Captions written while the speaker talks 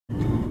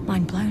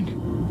Mind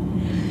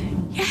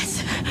blown.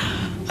 Yes,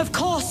 of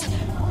course.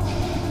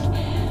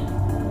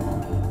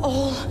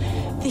 All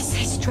this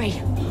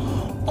history,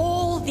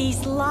 all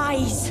these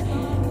lies,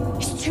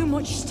 it's too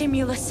much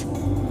stimulus.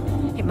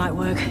 It might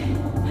work.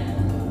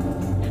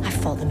 I've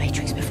fought the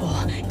Matrix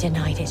before,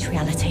 denied its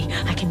reality.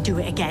 I can do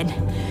it again.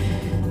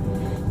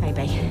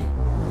 Maybe.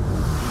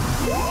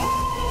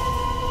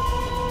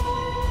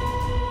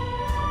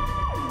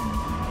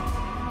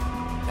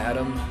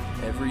 Adam,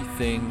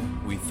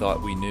 everything we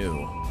thought we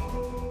knew,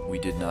 we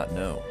did not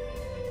know.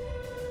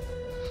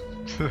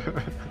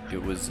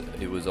 It was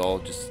all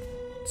just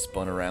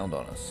spun around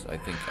on us. I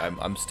think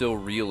I'm still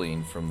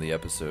reeling from the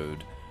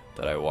episode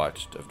that I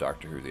watched of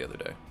Doctor Who the other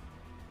day.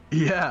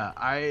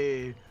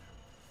 Yeah,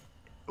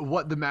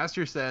 what the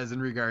Master says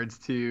in regards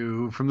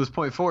to, from this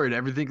point forward,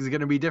 everything's going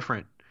to be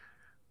different.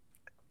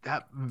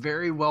 That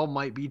very well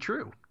might be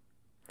true.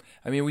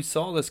 I mean, we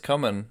saw this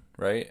coming,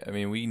 right? I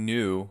mean, we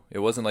knew. It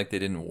wasn't like they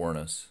didn't warn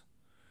us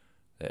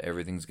that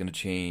everything's going to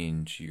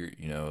change.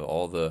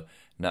 All the...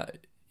 not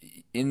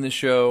in the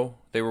show,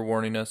 they were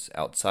warning us.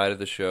 Outside of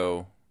the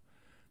show,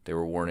 they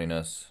were warning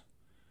us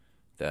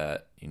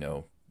that,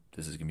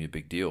 this is going to be a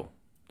big deal,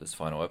 this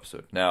final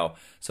episode. Now,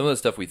 some of the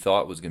stuff we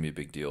thought was going to be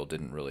a big deal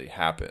didn't really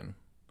happen.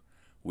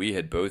 We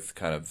had both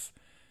kind of,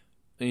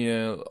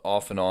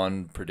 off and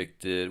on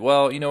predicted,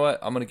 well, you know what?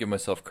 I'm going to give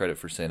myself credit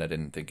for saying I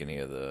didn't think any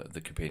of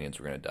the companions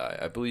were going to die.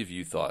 I believe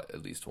you thought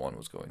at least one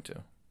was going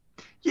to.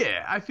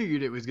 Yeah, I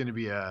figured it was going to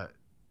be a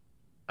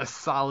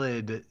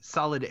solid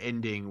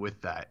ending with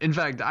that. In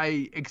fact,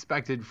 I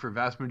expected for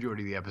vast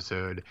majority of the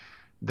episode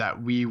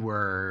that we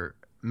were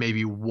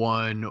maybe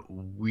one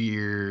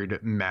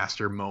weird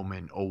Master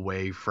moment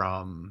away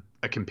from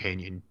a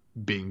companion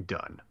being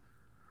done.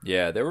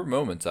 Yeah, there were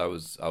moments I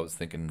was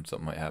thinking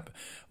something might happen.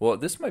 Well,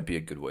 this might be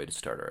a good way to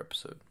start our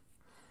episode,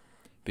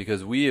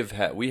 because we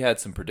had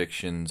some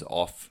predictions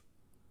off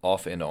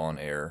and on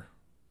air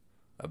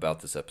about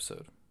this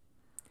episode.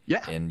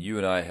 Yeah, and you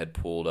and I had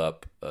pulled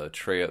up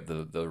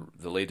the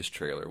latest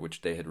trailer,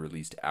 which they had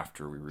released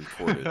after we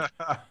recorded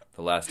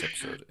the last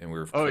episode, and we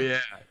were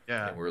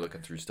and we were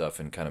looking through stuff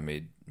and kind of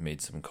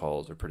made some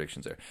calls or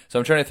predictions there. So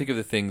I'm trying to think of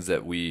the things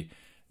that maybe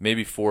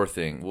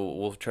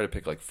we'll try to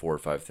pick like 4 or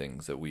 5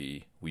 things that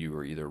we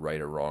were either right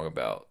or wrong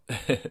about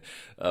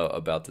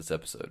about this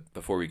episode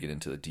before we get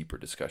into the deeper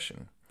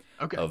discussion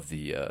of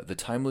the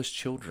Timeless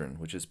Children,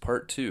 which is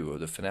part 2 of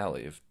the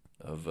finale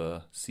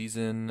of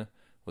season.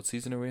 What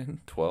season are we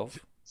in? 12?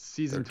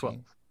 Season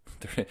 13?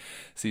 12.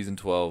 Season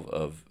 12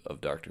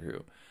 of Doctor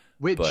Who.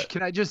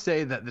 Can I just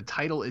say that the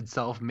title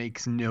itself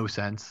makes no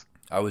sense?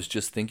 I was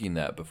just thinking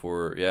that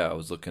before. Yeah, I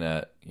was looking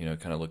at,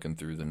 kind of looking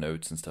through the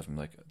notes and stuff. I'm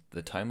like,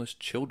 the Timeless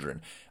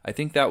Children. I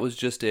think that was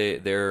just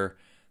their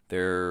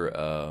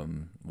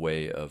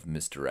way of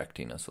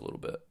misdirecting us a little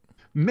bit.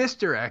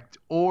 Misdirect,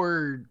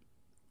 or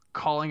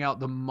calling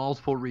out the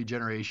multiple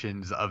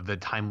regenerations of the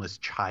Timeless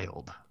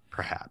Child,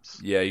 perhaps.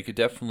 Yeah, you could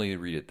definitely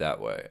read it that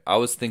way. I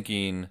was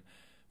thinking,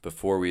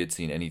 before we had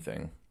seen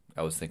anything,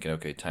 I was thinking,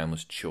 okay,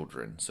 Timeless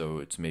Children. So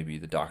it's maybe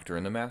the Doctor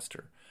and the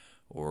Master,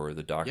 or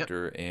the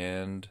Doctor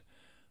and...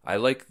 I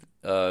like...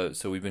 so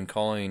we've been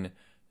calling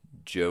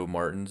Joe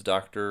Martin's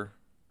Doctor...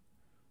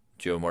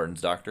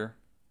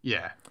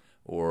 Yeah.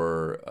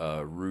 Or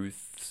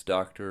Ruth's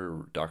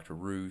Doctor, Dr.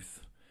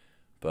 Ruth.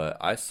 But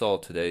I saw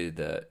today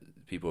that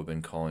people have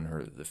been calling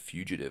her the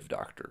Fugitive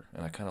Doctor,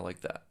 and I kind of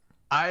like that.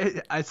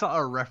 I saw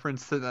a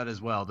reference to that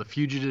as well, the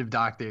Fugitive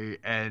Doctor,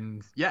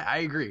 and yeah, I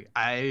agree.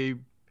 I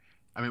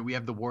mean, we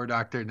have the War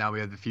Doctor, now we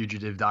have the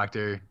Fugitive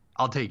Doctor.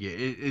 I'll take it.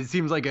 It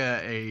seems like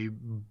a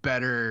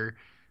better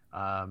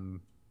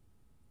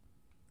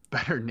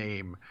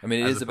name. I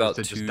mean, it is about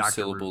 2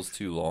 syllables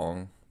too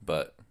long,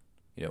 but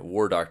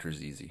War Doctor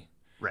is easy,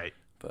 right?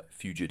 But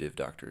Fugitive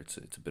Doctor, it's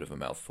a bit of a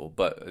mouthful,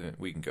 but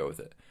we can go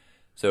with it.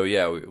 So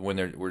yeah,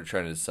 when we're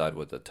trying to decide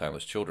what the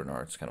Timeless Children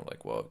are, it's kind of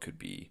like, well, it could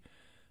be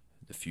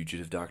the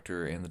Fugitive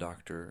Doctor and the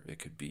Doctor. It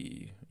could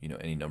be,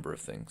 any number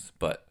of things.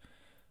 But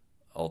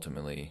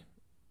ultimately,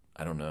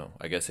 I don't know.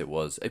 I guess it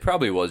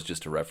probably was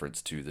just a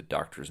reference to the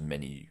Doctor's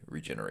many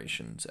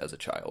regenerations as a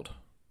child.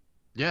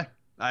 Yeah.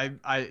 I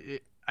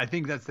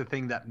think that's the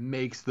thing that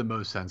makes the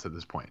most sense at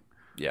this point.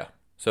 Yeah.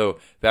 So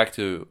back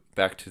to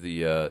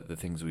the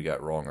things we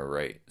got wrong or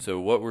right. So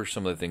what were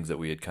some of the things that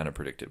we had kind of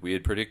predicted? We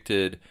had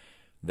predicted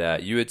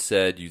that you had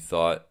said you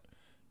thought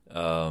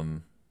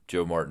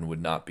Joe Martin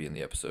would not be in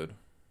the episode.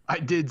 I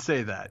did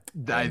say that.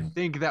 I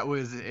think that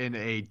was in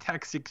a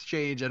text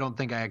exchange. I don't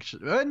think I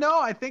actually...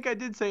 no, I think I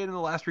did say it in the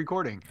last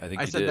recording.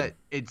 I said that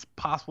it's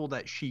possible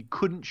that she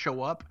couldn't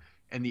show up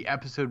and the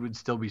episode would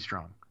still be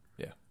strong.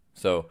 Yeah.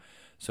 So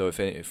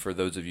for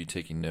those of you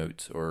taking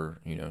notes or,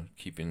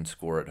 keeping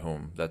score at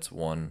home, that's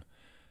one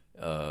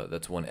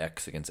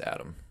X against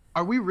Adam.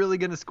 Are we really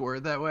going to score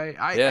it that way?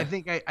 I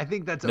think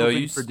that's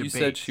open for debate. No, you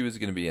said she was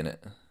going to be in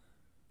it.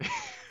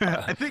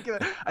 I think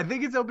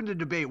it's open to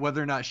debate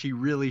whether or not she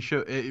really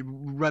she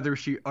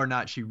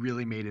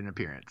really made an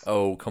appearance.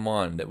 Oh, come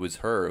on. That was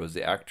her. It was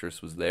the actress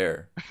was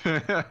there.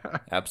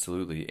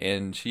 Absolutely.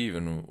 And she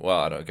even,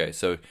 okay.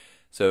 So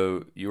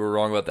So you were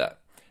wrong about that.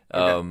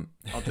 Okay,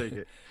 I'll take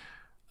it.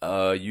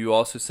 You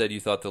also said you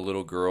thought the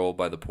little girl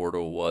by the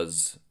portal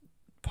was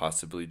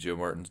possibly Joe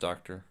Martin's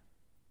doctor.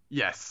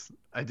 Yes,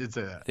 I did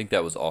say I that. think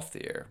that was off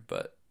the air,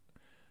 but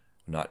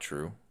not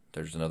true.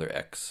 There's another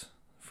X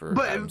for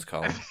But Adam's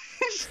column.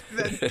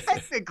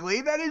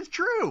 technically, that is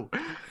true.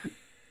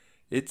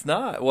 It's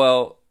not.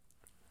 Well,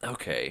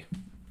 okay.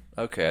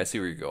 Okay, I see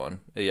where you're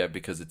going. Yeah,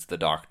 because it's the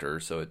doctor,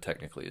 so it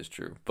technically is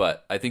true.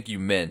 But I think you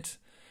meant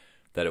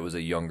that it was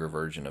a younger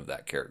version of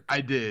that character.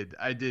 I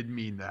did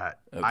mean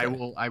that. Okay.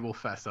 I will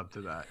fess up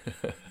to that.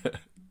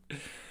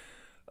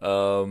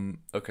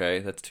 Okay,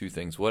 that's two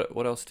things.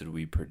 What else did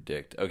we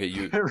predict? Okay,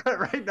 you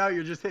Right now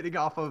you're just hitting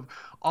off of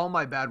all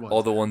my bad ones.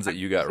 all the ones that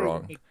you got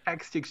wrong.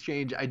 Text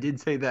exchange, I did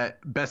say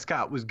that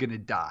Bescott was gonna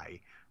die,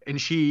 and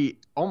she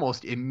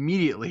almost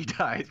immediately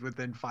dies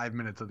within 5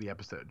 minutes of the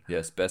episode.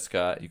 Yes,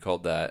 Bescott, you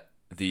called that.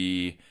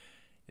 The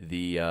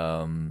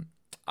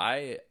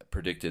I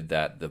predicted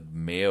that the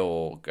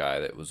male guy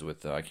that was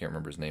with I can't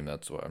remember his name,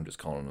 that's what I'm just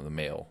calling him the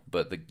male.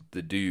 But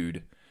the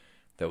dude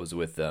that was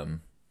with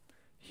them,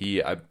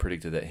 I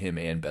predicted that him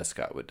and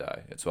Bescott would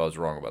die. And so I was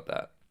wrong about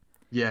that.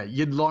 Yeah,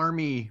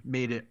 Yidlarmi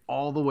made it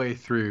all the way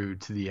through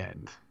to the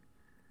end.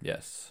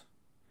 Yes.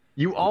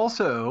 You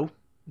also,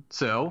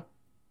 so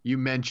you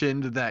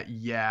mentioned that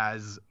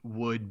Yaz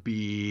would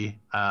be.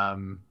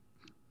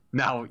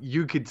 Now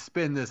you could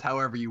spin this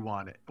however you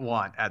want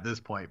at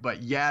this point,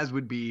 but Yaz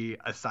would be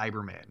a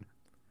Cyberman.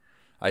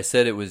 I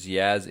said it was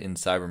Yaz in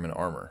Cyberman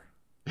armor.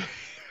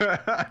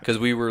 Because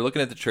we were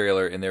looking at the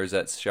trailer and there's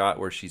that shot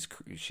where she's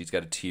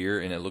got a tear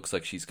and it looks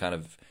like she's kind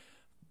of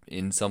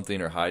in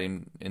something or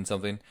hiding in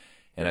something.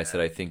 And I said,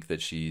 I think that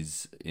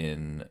she's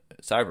in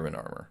Cyberman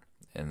armor.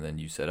 And then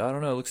you said, I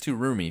don't know, it looks too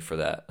roomy for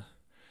that.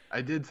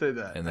 I did say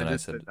that. And then I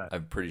said,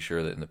 I'm pretty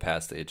sure that in the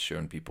past they had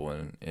shown people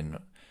in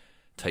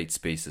tight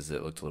spaces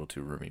that looked a little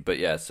too roomy. But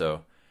yeah,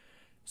 so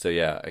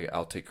yeah,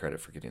 I'll take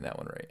credit for getting that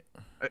one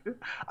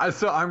right.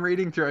 So I'm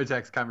reading through our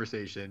text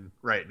conversation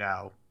right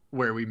now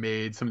where we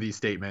made some of these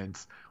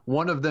statements.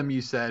 One of them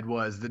you said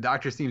was the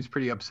doctor seems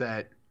pretty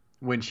upset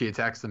when she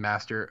attacks the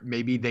master.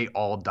 Maybe they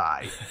all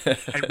die.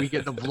 And we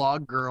get the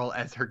vlog girl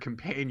as her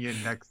companion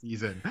next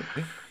season.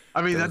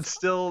 I mean, that's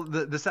still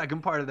the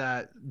second part of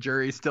that.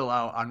 Jury's still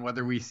out on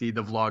whether we see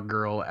the vlog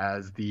girl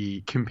as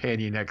the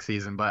companion next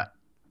season, but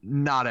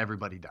not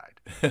everybody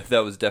died. That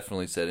was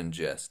definitely said in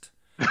jest.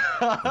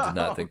 I did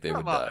not think they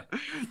would die.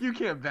 You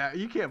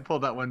can't pull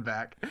that one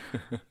back.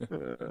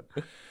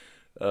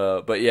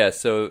 But yeah,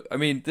 so I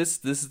mean, this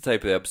is the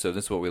type of episode.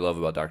 This is what we love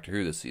about Doctor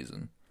Who this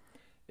season,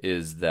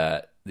 is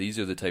that these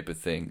are the type of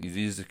things,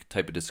 these are the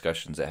type of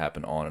discussions that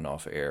happen on and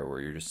off air, where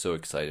you're just so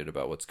excited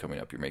about what's coming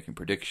up. You're making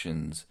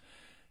predictions,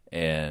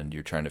 and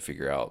you're trying to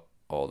figure out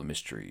all the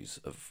mysteries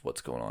of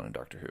what's going on in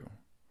Doctor Who.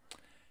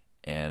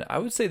 And I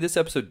would say this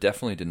episode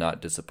definitely did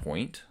not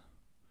disappoint.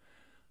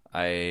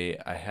 I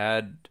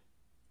had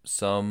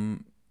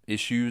some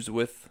issues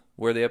with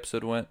where the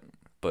episode went,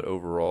 but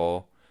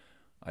overall,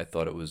 I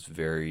thought it was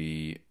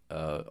very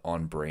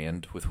on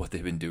brand with what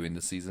they've been doing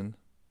this season.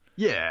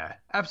 Yeah,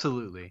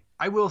 absolutely.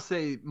 I will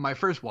say my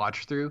first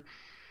watch through,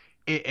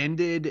 it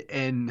ended,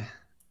 and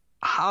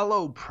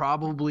hollow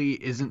probably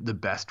isn't the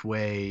best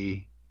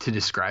way to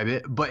describe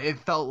it, but it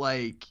felt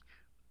like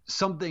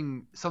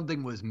something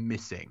was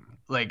missing.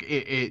 Like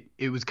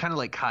it was kind of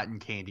like cotton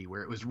candy,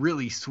 where it was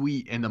really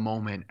sweet in the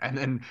moment, and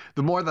then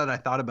the more that I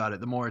thought about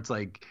it, the more it's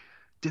like,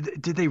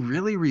 did they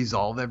really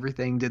resolve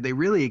everything? Did they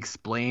really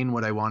explain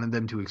what I wanted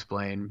them to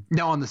explain?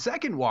 Now on the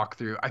second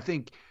walkthrough, I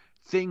think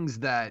things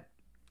that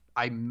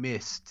I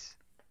missed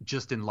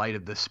just in light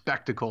of the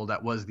spectacle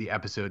that was the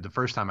episode the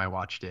first time I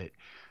watched it,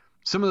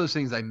 some of those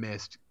things I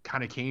missed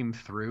kind of came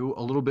through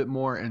a little bit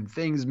more, and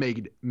things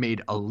made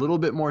a little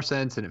bit more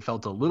sense, and it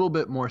felt a little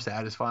bit more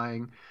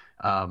satisfying.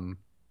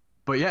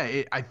 But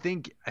yeah, I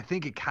think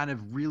it kind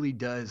of really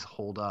does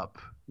hold up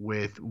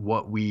with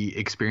what we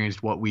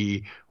experienced, what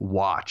we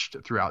watched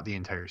throughout the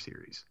entire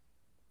series.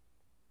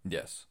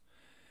 Yes.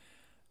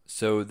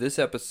 So this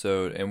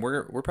episode, and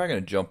we're probably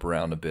going to jump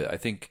around a bit. I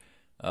think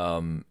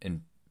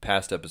in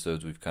past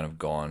episodes we've kind of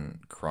gone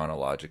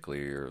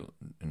chronologically or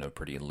in a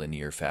pretty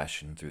linear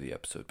fashion through the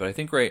episode. But I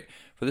think right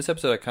for this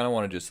episode, I kind of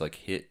want to just like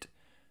hit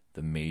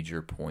the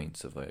major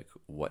points of like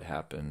what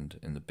happened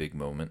in the big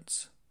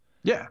moments.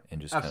 Yeah, and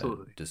just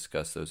absolutely kind of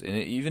discuss those. And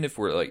even if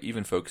we're like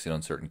even focusing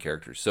on certain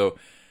characters, so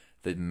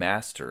the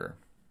Master,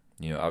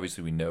 you know,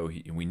 obviously we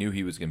knew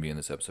he was going to be in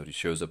this episode. He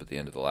shows up at the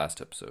end of the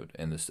last episode,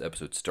 and this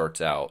episode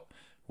starts out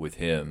with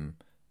him,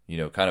 you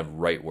know, kind of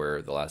right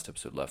where the last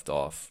episode left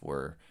off,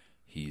 where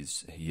he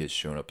has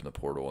shown up in the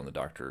portal, and the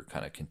Doctor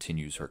kind of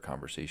continues her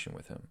conversation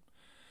with him.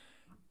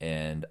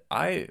 And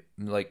I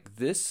like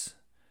this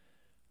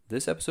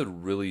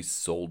episode really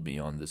sold me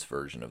on this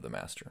version of the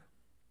Master.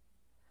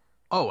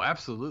 Oh,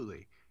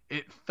 absolutely.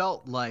 It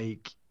felt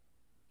like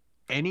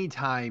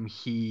anytime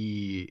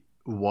he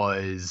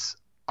was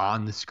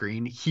on the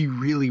screen, he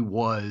really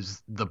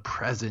was the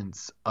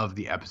presence of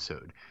the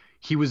episode.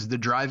 He was the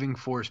driving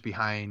force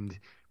behind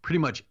pretty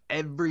much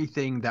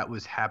everything that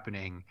was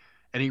happening.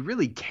 and he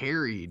really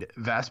carried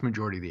vast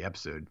majority of the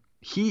episode.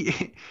 He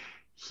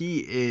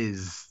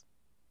is,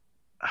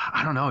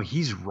 I don't know,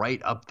 he's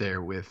right up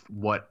there with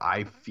what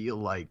I feel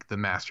like the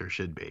Master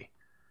should be.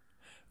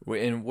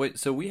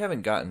 So we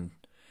haven't gotten,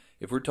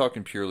 if we're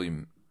talking purely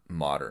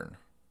modern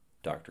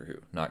Doctor Who,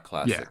 not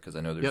classic, Yeah. because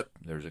I know Yep.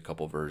 there's a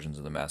couple versions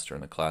of the Master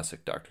in the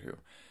classic Doctor Who,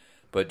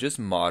 but just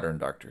modern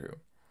Doctor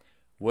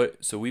Who.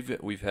 So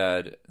we've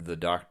had the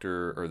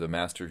Doctor or the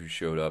Master who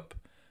showed up,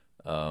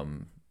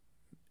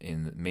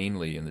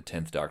 mainly in the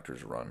 10th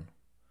Doctor's run,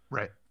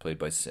 Right. played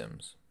by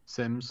Sims.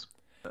 Sims.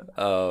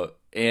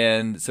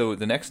 And so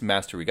the next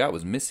Master we got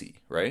was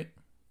Missy, right?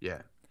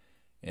 Yeah.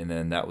 And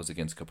then that was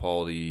against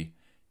Capaldi,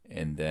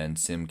 and then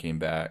Sims came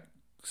back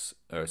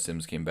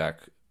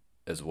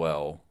as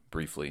well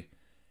briefly,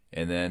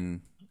 and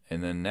then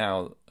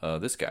now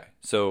this guy.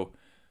 So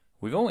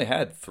we've only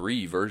had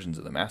 3 versions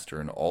of the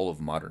Master in all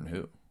of modern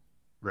Who.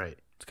 Right.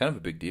 It's kind of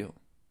a big deal.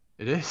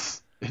 It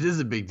is. It is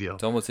a big deal.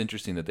 It's almost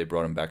interesting that they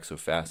brought him back so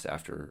fast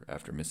after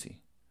Missy.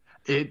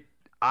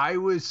 I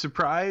was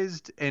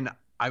surprised, and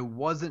I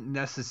wasn't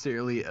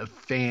necessarily a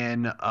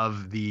fan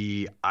of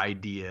the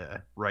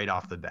idea right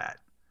off the bat.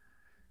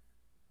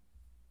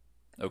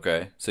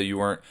 Okay, so you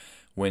weren't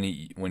when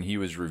he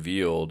was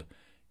revealed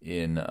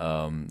in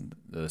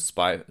the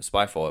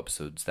Spyfall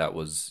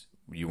episodes.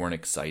 You weren't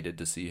excited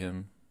to see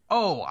him.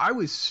 Oh, I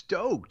was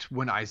stoked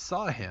when I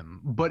saw him.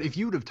 But if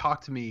you would have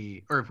talked to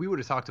me, or if we would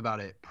have talked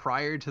about it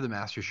prior to the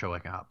Master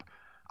showing up,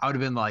 I would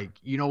have been like,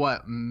 you know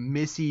what?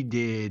 Michelle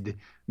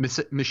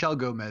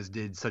Gomez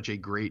did such a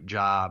great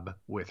job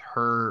with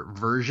her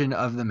version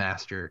of the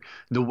Master.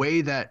 The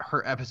way that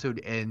her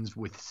episode ends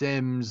with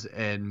Sims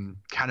and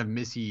kind of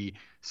Missy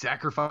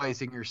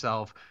sacrificing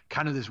herself,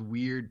 kind of this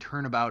weird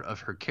turnabout of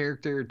her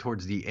character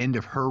towards the end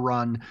of her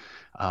run.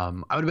 I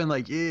would have been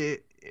like,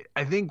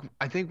 I think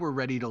we're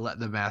ready to let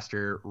the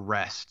Master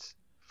rest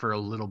for a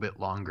little bit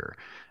longer.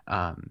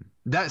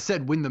 That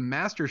said, when the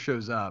Master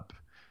shows up,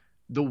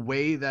 the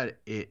way that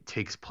it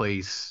takes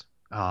place,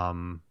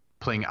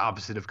 playing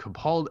opposite of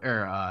Capaldi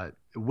or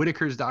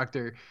Whittaker's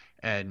Doctor,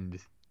 and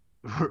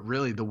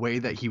really the way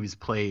that he was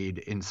played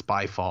in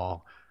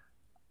Spyfall,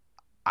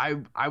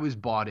 I was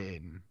bought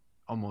in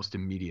almost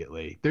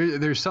immediately.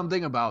 There's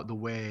something about the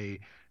way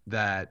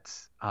that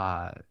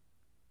the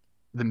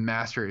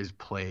Master is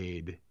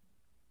played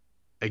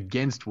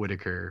against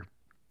Whittaker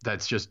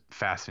that's just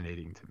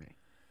fascinating to me.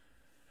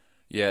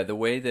 Yeah, the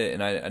way that,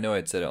 and I know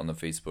I'd said it on the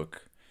Facebook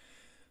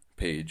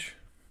page,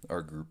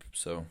 our group,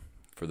 so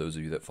for those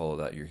of you that follow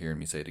that, you're hearing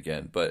me say it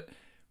again, but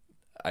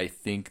I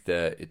think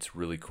that it's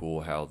really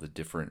cool how the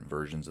different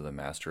versions of the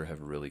Master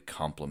have really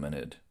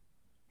complemented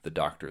the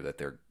Doctor that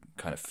they're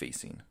kind of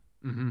facing.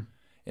 Mm-hmm.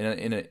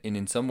 And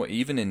in some way,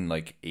 even in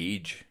like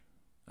age,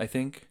 I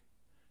think,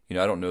 I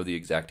don't know the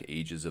exact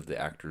ages of the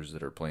actors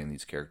that are playing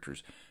these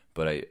characters,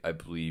 but I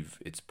believe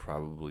it's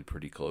probably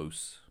pretty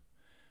close.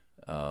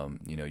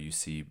 You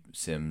see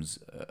Sims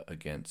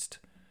against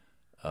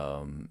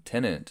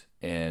Tennant,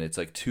 and it's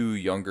like 2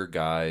 younger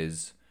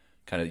guys,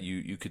 kind of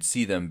you could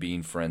see them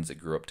being friends that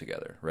grew up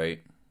together,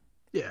 right?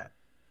 Yeah.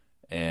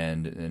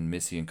 And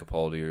Missy and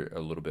Capaldi are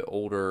a little bit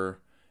older,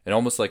 and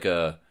almost like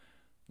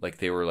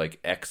they were like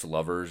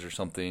ex-lovers or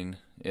something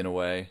in a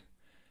way.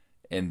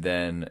 And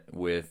then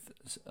with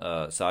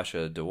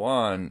Sacha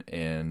Dhawan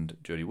and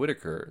Jodie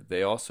Whittaker,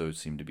 they also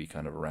seem to be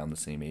kind of around the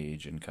same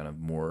age and kind of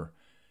more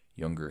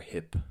younger,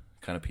 hip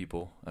kind of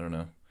people. I don't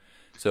know.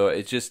 So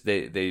it's just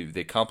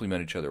they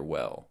complement each other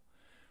well,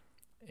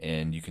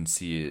 and you can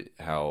see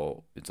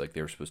how it's like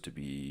they were supposed to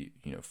be,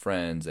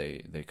 friends.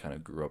 They kind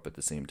of grew up at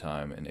the same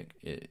time, and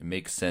it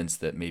makes sense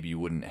that maybe you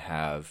wouldn't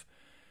have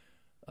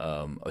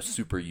a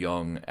super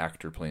young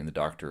actor playing the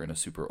Doctor and a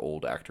super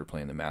old actor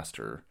playing the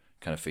Master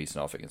kind of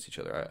facing off against each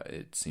other.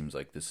 It seems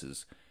like this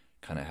is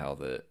kind of how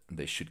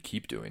they should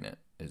keep doing it,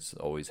 is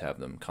always have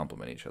them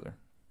complement each other.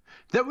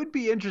 That would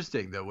be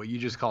interesting, though, what you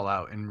just call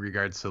out in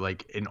regards to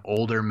like an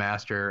older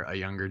Master, a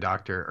younger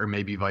Doctor, or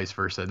maybe vice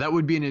versa. That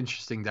would be an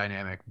interesting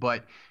dynamic.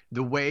 But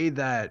the way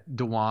that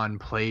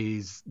Dhawan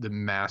plays the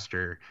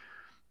Master,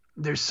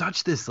 there's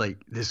such this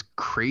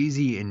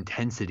crazy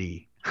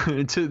intensity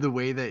to the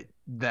way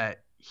that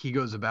he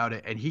goes about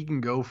it, and he can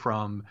go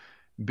from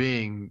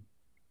being,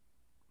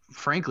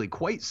 frankly,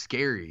 quite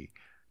scary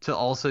to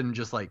all of a sudden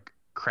just like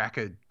crack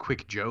a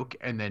quick joke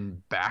and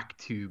then back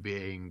to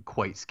being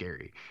quite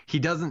scary. He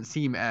doesn't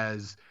seem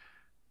as,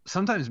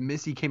 sometimes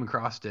Missy came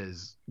across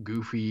as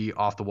goofy,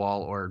 off the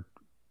wall, or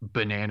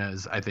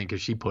bananas, I think,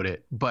 as she put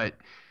it. But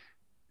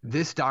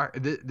this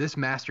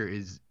Master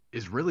is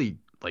really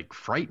like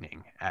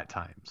frightening at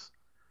times.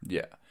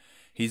 Yeah,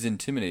 he's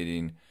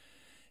intimidating,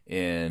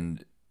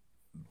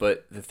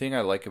 but the thing I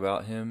like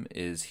about him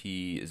is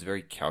he is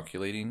very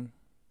calculating.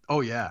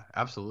 Oh yeah,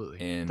 absolutely.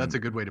 And that's a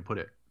good way to put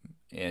it.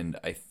 And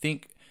I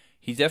think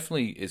he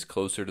definitely is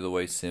closer to the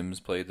way Sims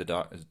played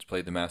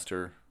the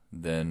Master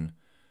than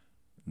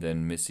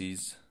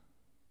Missy's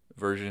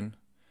version.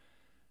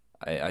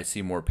 I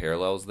see more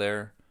parallels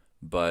there,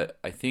 but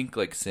I think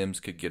like Sims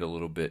could get a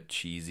little bit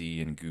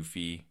cheesy and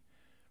goofy,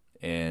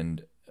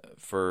 and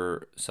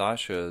for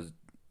Sasha,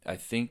 I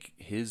think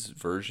his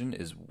version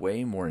is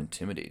way more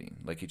intimidating.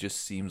 Like, it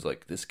just seems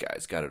like this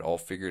guy's got it all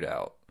figured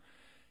out,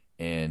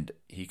 and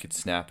he could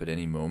snap at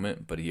any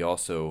moment, but he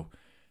also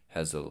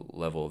has a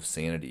level of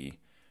sanity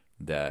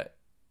that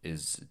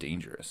is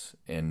dangerous.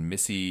 And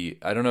Missy,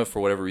 I don't know,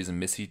 for whatever reason,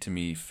 Missy to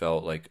me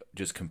felt like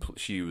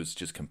she was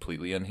just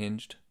completely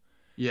unhinged.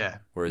 Yeah.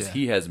 Whereas yeah.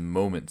 he has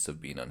moments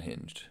of being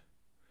unhinged.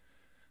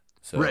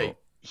 So, Right.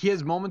 He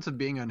has moments of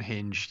being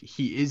unhinged.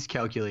 He is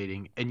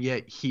calculating, and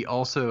yet he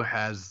also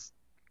has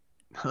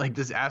like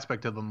this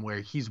aspect of him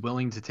where he's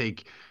willing to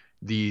take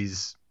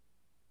these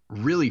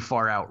really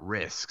far out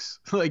risks.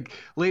 Like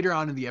later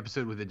on in the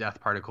episode with the death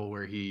particle,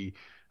 where he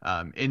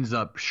ends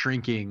up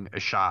shrinking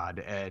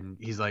Ashad, and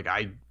he's like,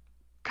 I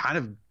kind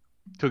of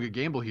took a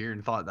gamble here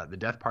and thought that the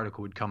death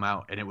particle would come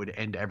out and it would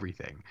end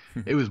everything.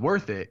 It was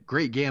worth it.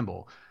 Great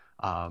gamble.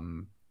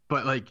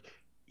 But like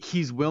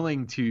he's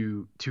willing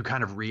to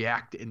kind of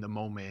react in the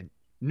moment,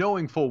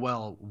 knowing full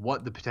well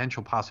what the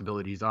potential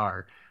possibilities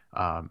are.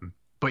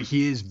 But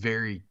he is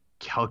very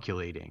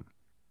calculating.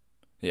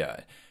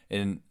 yeah.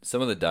 And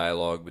some of the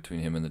dialogue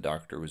between him and the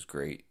doctor was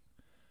great.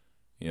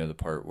 You know, the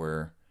part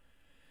where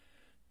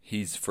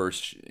he's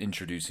first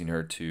introducing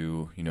her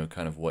to, you know,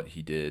 kind of what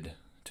he did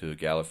to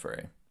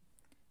Gallifrey.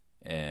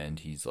 And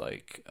he's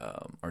like,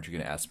 aren't you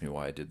going to ask me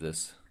why I did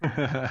this?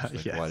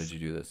 Like, Yes. why did you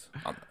do this?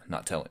 I'm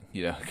not telling,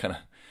 you know, kind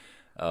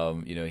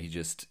of, you know, he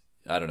just,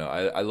 I don't know.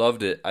 I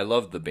loved it. I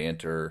loved the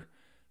banter,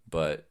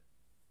 but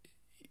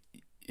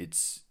it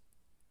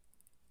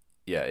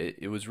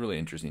was really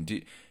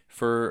interesting.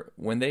 For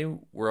when they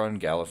were on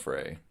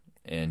Gallifrey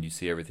and you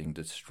see everything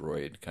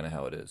destroyed, kind of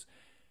how it is,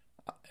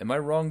 am I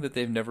wrong that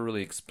they've never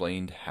really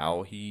explained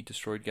how he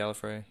destroyed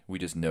Gallifrey? We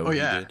just know he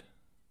did?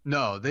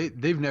 No,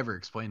 they've never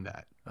explained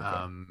that.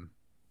 Okay.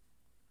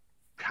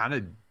 Kind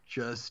of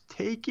just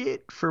take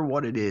it for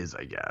what it is,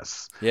 I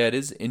guess. Yeah, it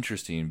is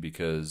interesting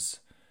because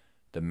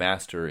the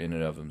master in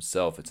and of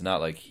himself, it's not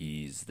like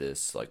he's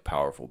this like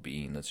powerful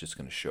being that's just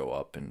going to show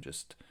up and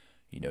just,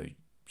 you know,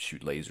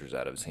 shoot lasers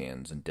out of his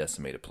hands and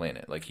decimate a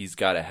planet. Like, he's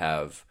got to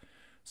have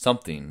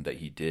something that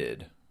he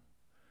did,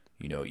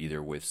 you know,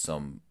 either with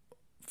some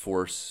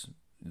force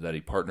that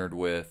he partnered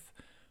with,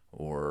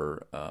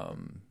 or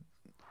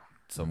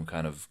some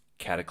kind of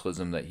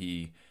cataclysm that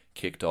he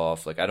kicked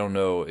off. Like, I don't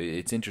know.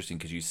 It's interesting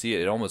because you see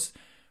it. It almost,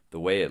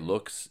 the way it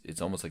looks,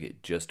 it's almost like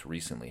it just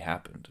recently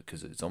happened,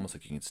 because it's almost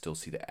like you can still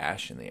see the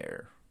ash in the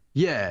air.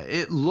 Yeah,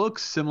 it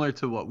looks similar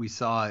to what we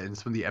saw in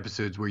some of the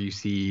episodes where you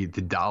see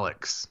the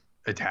Daleks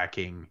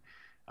attacking.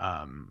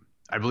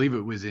 I believe it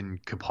was in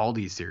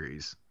Capaldi's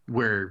series,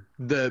 where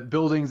the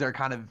buildings are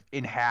kind of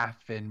in half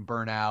and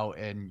burn out,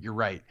 and you're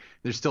right,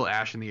 there's still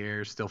ash in the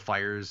air, still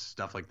fires,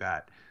 stuff like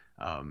that.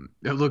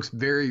 It looks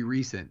very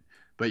recent,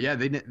 but yeah,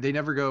 they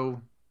never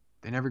go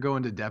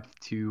into depth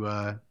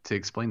to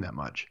explain that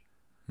much.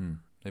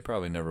 They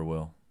probably never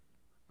will.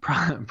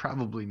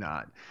 Probably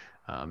not.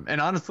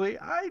 And honestly,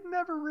 I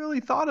never really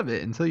thought of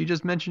it until you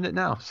just mentioned it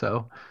now.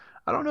 So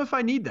I don't know if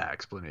I need that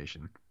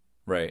explanation.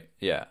 Right.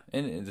 Yeah.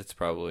 And that's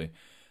probably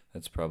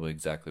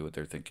exactly what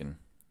they're thinking.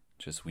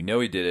 Just, we know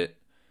he did it,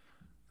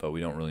 but we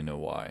don't really know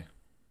why.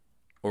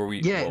 Or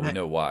we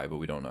know why, but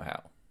we don't know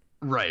how.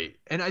 Right.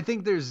 And I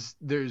think there's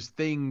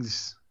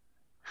things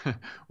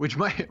which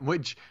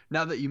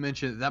now that you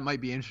mention it, that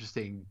might be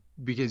interesting,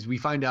 because we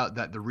find out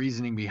that the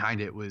reasoning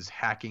behind it was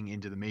hacking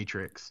into the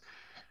Matrix.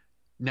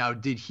 Now,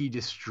 did he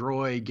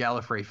destroy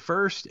Gallifrey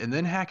first and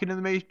then hack into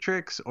the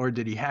Matrix, or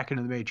did he hack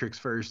into the Matrix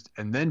first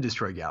and then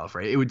destroy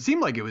Gallifrey? It would seem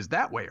like it was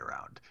that way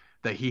around,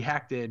 that he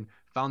hacked in,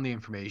 found the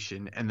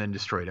information, and then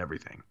destroyed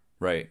everything.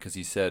 Right, because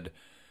he said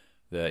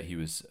that he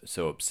was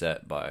so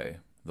upset by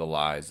the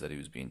lies that he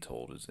was being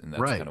told, and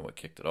that's kind of what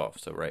kicked it off.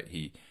 So, right,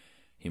 he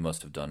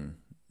must have done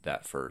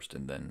that first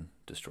and then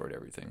destroyed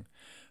everything.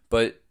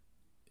 But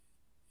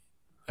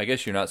I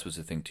guess you're not supposed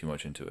to think too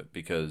much into it,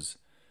 because,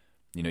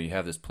 you know, you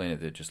have this planet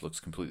that just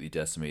looks completely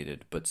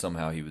decimated, but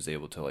somehow he was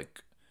able to,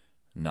 like,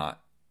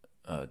 not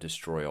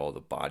destroy all the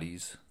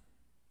bodies.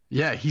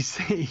 Yeah, he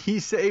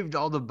saved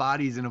all the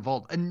bodies in a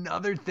vault.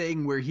 Another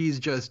thing where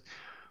he's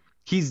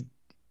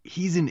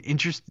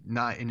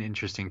not an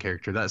interesting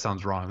character. That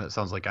sounds wrong. That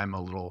sounds like I'm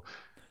a little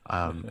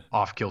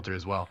off kilter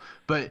as well.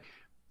 But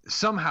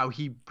somehow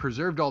he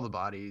preserved all the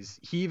bodies.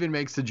 He even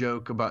makes the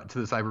joke to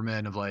the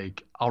Cybermen of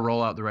like, I'll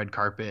roll out the red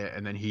carpet,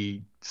 and then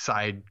he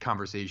side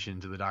conversation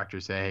to the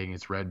doctor saying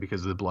it's red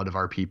because of the blood of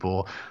our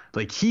people.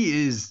 Like, he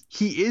is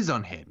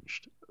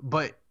unhinged,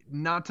 but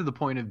not to the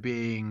point of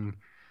being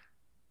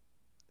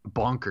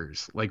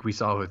bonkers like we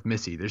saw with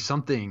Missy. There's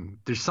something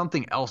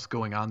else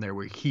going on there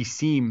where he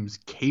seems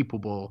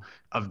capable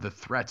of the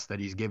threats that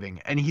he's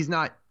giving, and he's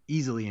not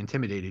easily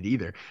intimidated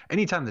either.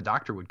 Anytime the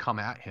doctor would come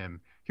at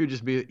him, he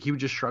would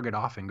just shrug it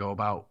off and go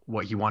about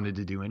what he wanted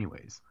to do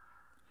anyways.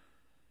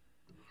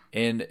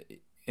 And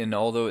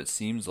although it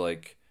seems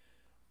like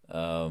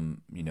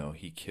you know,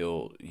 he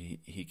killed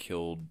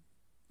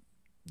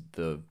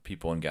the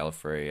people in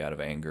Gallifrey out of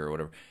anger or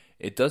whatever,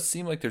 it does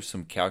seem like there's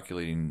some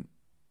calculating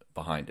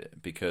behind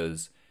it,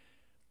 because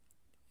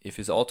if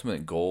his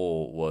ultimate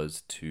goal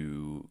was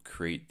to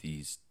create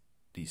these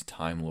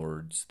Time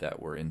Lords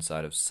that were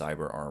inside of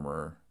cyber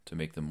armor to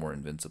make them more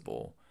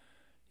invincible,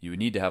 you would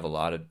need to have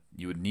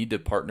you would need to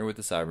partner with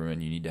the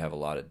Cybermen. You need to have a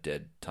lot of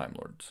dead Time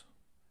Lords.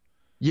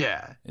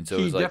 Yeah, and so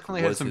he it was like,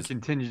 definitely has some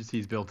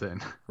contingencies built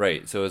in.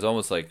 Right. So it's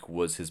almost like,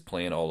 was his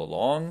plan all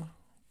along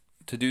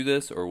to do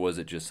this, or was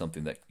it just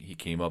something that he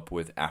came up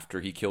with after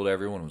he killed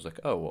everyone? It was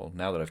like, oh well,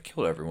 now that I've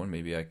killed everyone,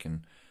 maybe I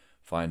can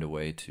find a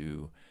way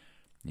to,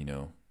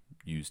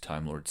 use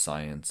Time Lord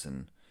science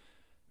and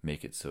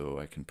make it so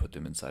I can put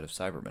them inside of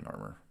Cyberman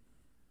armor.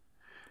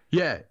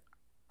 Yeah,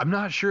 I'm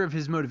not sure of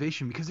his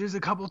motivation, because there's a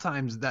couple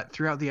times that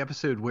throughout the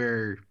episode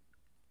where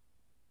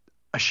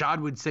Ashad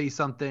would say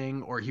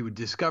something or he would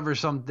discover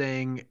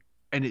something,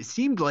 and it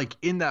seemed like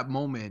in that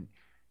moment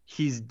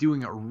he's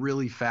doing a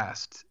really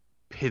fast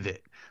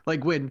pivot.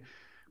 Like when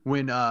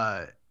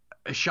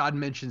Ashad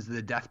mentions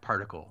the death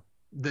particle,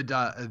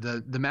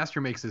 the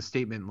master makes a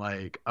statement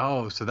like,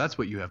 "Oh, so that's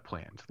what you have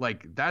planned.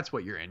 Like that's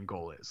what your end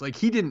goal is." Like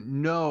he didn't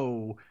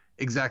know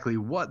exactly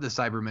what the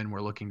Cybermen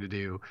were looking to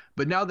do,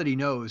 but now that he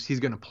knows, he's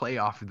going to play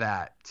off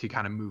that to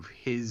kind of move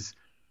his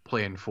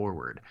plan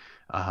forward.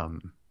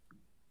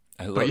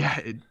 But yeah,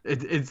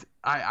 it's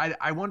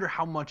I wonder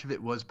how much of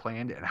it was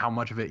planned and how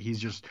much of it he's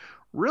just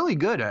really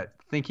good at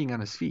thinking on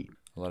his feet.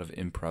 A lot of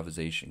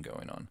improvisation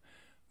going on.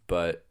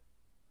 But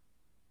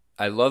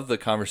I love the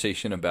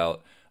conversation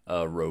about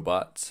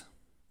robots.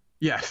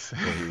 Yes.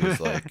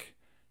 Where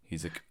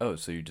he's like, oh,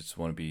 so you just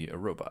want to be a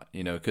robot,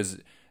 because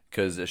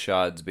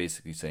Ashad's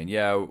basically saying,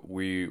 yeah,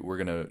 we're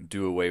gonna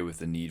do away with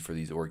the need for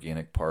these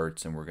organic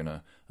parts, and we're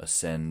gonna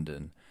ascend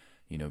and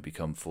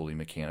become fully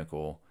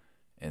mechanical.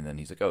 And then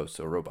he's like, oh,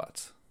 so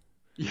robots.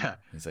 Yeah.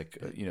 He's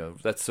like,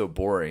 that's so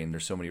boring.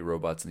 There's so many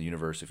robots in the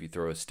universe. If you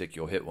throw a stick,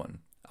 you'll hit one.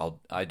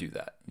 I do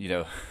that.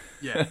 Yeah.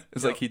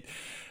 It's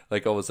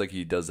like almost like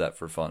he does that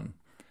for fun.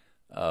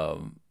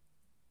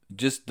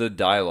 Just the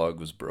dialogue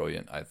was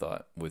brilliant, I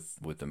thought,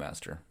 with the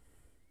master.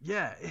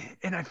 Yeah,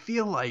 and I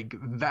feel like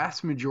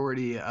vast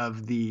majority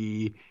of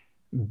the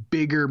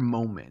bigger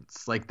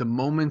moments, like the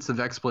moments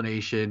of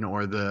explanation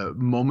or the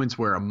moments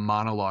where a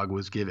monologue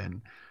was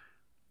given,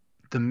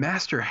 the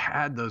master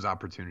had those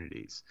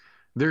opportunities.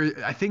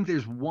 I think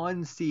there's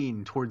one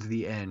scene towards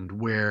the end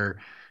where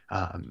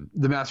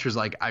the master's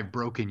like, "I've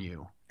broken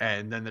you,"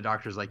 and then the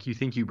doctor's like, "You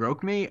think you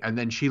broke me?" And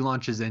then she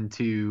launches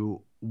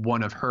into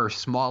one of her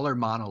smaller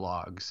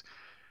monologues,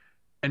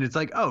 and it's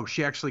like, oh,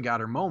 she actually got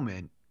her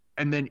moment.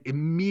 And then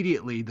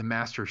immediately the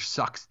master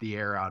sucks the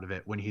air out of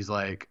it when he's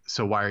like,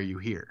 "So why are you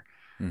here?"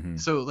 Mm-hmm.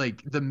 So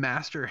like the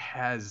master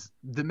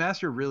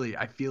really,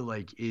 I feel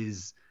like,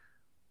 is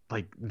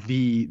like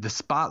the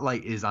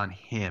spotlight is on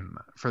him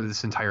for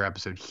this entire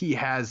episode. He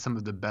has some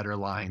of the better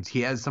lines.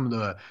 He has some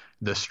of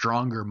the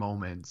stronger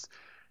moments.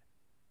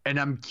 And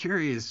I'm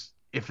curious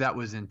if that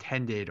was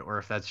intended or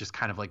if that's just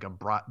kind of like a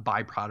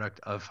byproduct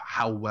of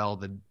how well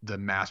the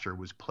master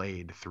was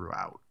played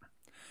throughout.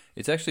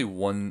 It's actually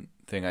one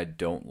thing I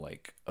don't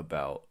like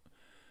about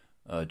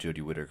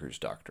Jodie Whittaker's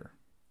Doctor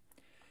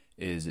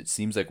is it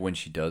seems like when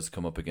she does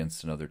come up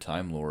against another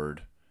Time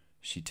Lord,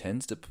 she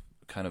tends to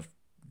kind of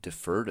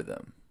defer to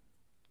them.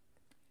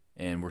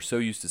 And we're so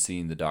used to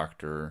seeing the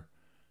Doctor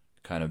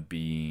kind of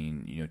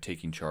being,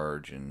 taking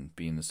charge and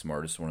being the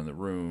smartest one in the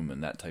room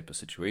and that type of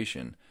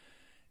situation.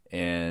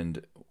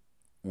 And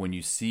when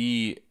you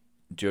see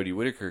Jodie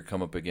Whittaker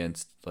come up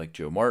against like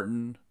Jo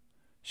Martin,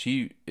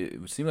 it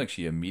would seem like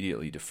she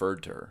immediately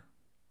deferred to her.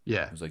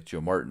 Yeah. It was like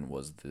Jo Martin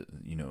was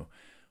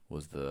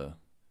the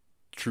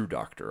true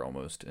doctor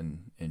almost,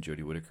 and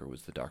Jodie Whittaker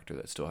was the doctor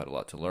that still had a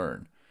lot to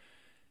learn.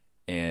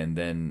 And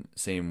then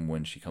same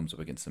when she comes up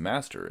against the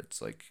master,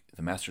 it's like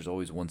the master's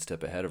always one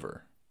step ahead of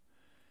her.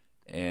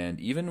 And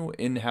even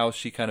in how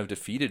she kind of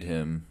defeated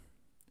him,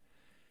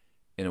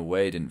 in a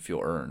way, didn't feel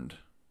earned.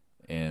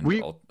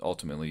 And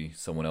ultimately,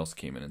 someone else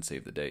came in and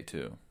saved the day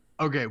too.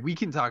 Okay, we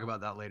can talk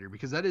about that later,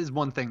 because that is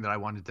one thing that I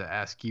wanted to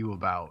ask you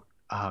about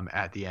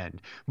at the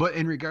end. But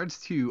in regards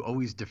to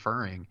always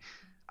deferring,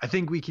 I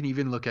think we can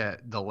even look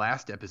at the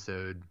last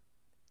episode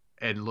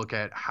and look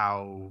at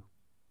how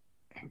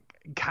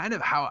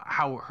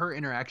her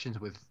interactions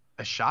with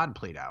Ashad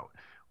played out,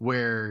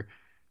 where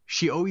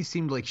she always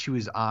seemed like she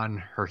was on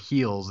her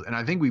heels. And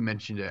I think we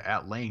mentioned it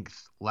at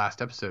length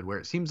last episode, where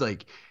it seems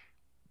like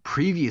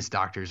previous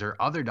doctors or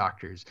other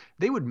doctors,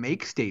 they would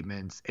make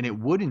statements and it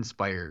would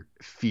inspire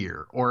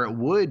fear, or it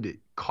would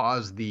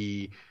cause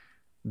the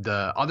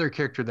other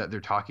character that they're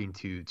talking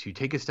to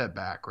take a step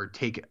back or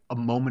take a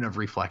moment of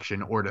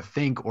reflection or to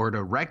think or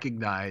to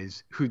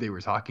recognize who they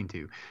were talking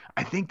to.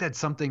 I think that's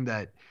something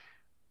that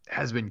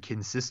has been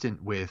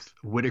consistent with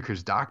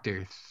Whittaker's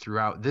Doctor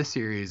throughout this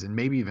series and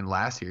maybe even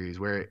last series,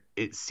 where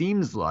it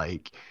seems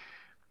like,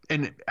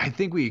 and I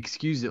think we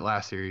excused it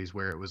last series,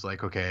 where it was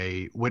like,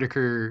 okay,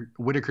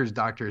 Whittaker's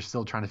Doctor is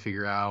still trying to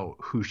figure out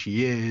who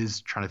she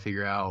is, trying to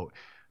figure out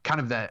kind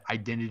of that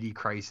identity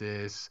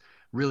crisis,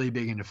 really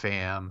big into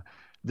fam.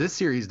 This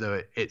series,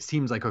 though, it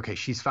seems like, okay,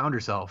 she's found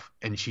herself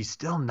and she's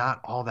still not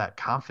all that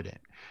confident.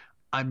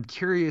 I'm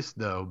curious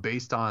though,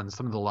 based on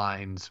some of the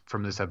lines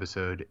from this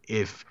episode,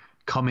 if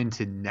come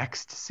into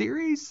next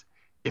series,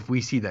 if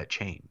we see that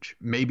change.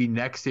 Maybe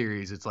next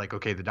series it's like,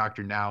 okay, the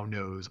Doctor now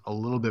knows a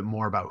little bit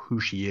more about who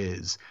she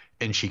is,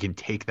 and she can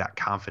take that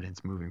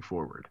confidence moving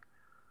forward.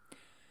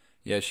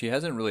 Yeah, she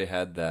hasn't really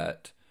had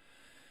that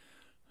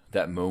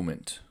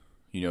moment,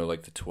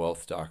 like the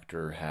 12th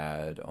Doctor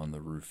had on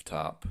the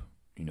rooftop,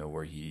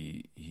 where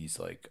he's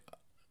like,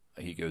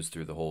 he goes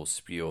through the whole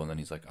spiel and then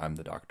he's like, I'm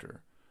the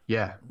Doctor,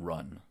 Yeah.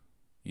 run,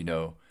 you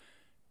know.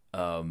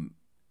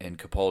 And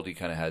Capaldi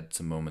kind of had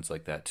some moments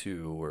like that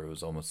too, where it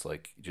was almost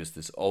like just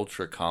this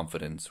ultra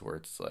confidence where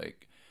it's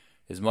like,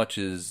 as much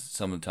as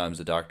sometimes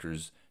the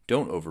Doctors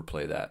don't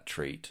overplay that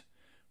trait,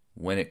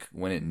 when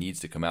it needs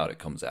to come out, it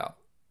comes out.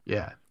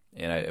 Yeah.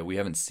 And we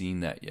haven't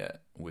seen that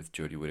yet with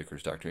Jodie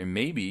Whittaker's Doctor. And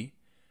maybe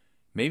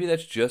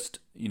that's just,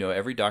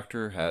 every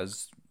Doctor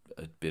has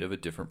a bit of a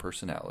different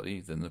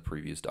personality than the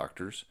previous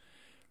Doctors.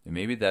 And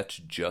maybe that's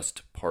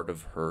just part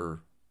of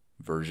her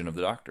version of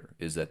the Doctor,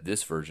 is that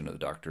this version of the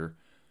Doctor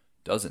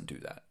doesn't do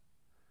that.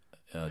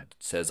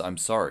 Says I'm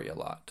sorry a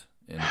lot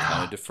and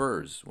kind of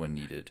defers when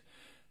needed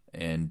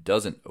and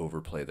doesn't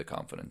overplay the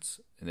confidence.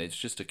 And it's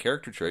just a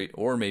character trait,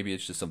 or maybe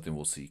it's just something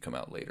we'll see come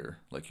out later,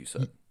 like you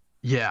said.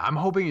 Yeah, I'm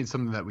hoping it's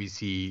something that we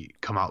see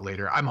come out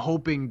later. I'm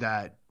hoping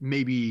that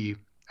maybe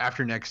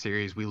after next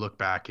series we look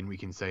back and we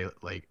can say,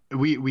 like,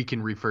 we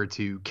can refer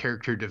to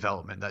character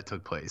development that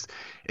took place.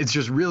 It's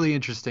just really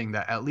interesting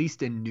that at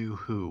least in New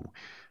Who,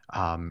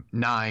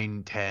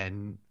 9,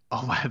 10,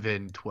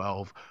 11,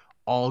 12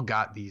 all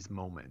got these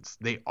moments.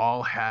 They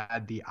all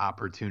had the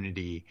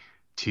opportunity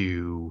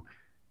to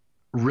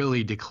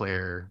really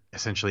declare,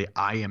 essentially,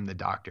 I am the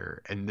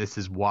Doctor, and this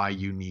is why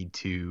you need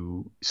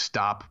to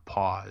stop,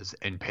 pause,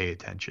 and pay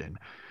attention.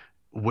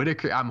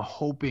 Whittaker, I'm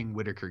hoping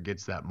Whittaker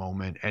gets that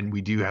moment, and we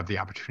do have the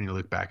opportunity to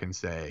look back and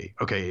say,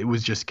 okay, it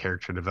was just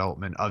character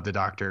development of the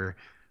Doctor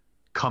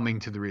coming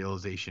to the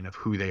realization of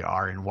who they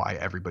are and why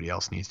everybody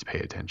else needs to pay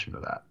attention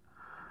to that.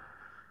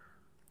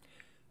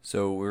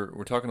 So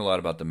we're talking a lot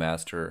about the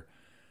Master,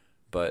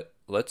 but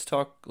let's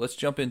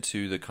jump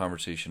into the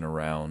conversation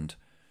around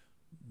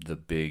the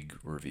big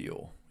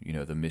reveal,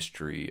 the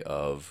mystery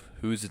of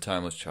who's the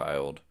timeless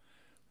child,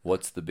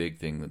 what's the big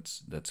thing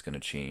that's going to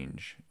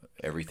change.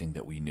 Everything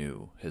that we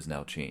knew has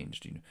now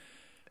changed.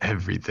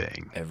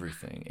 Everything.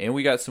 And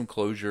we got some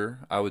closure,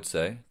 I would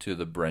say, to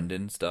the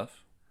Brendan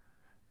stuff,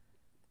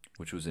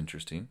 which was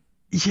interesting.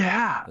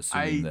 Yeah.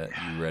 Assuming that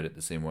you read it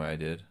the same way I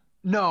did.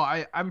 No,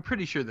 I'm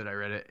pretty sure that I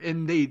read it,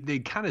 and they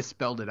kind of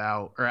spelled it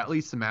out, or at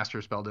least the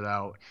Master spelled it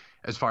out,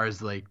 as far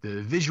as like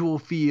the visual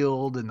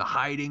field and the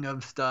hiding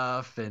of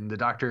stuff, and the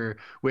Doctor,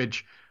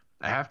 which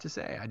I have to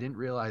say I didn't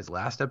realize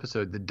last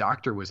episode the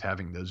Doctor was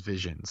having those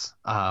visions.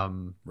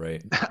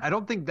 Right. I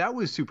don't think that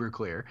was super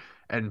clear,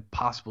 and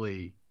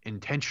possibly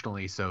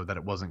intentionally so that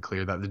it wasn't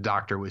clear that the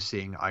Doctor was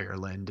seeing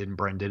Ireland and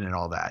Brendan and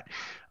all that.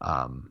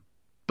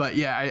 But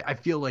yeah, I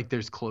feel like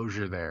there's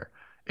closure there.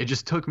 It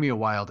just took me a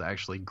while to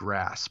actually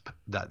grasp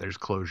that there's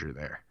closure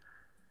there.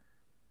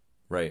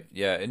 Right.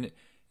 Yeah, and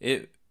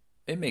it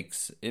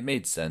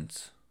made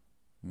sense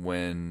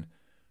when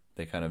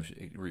they kind of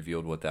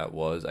revealed what that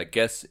was. I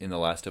guess in the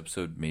last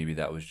episode maybe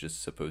that was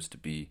just supposed to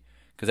be,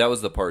 because that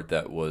was the part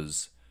that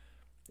was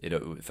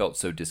it felt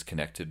so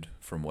disconnected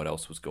from what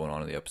else was going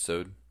on in the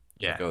episode.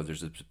 Yeah. Like, oh,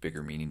 there's a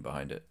bigger meaning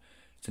behind it.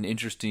 It's an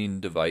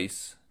interesting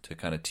device to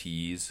kind of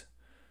tease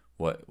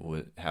what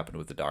happened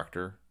with the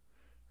Doctor,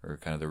 or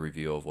kind of the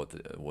reveal of what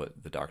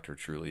the Doctor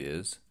truly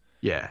is.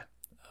 Yeah.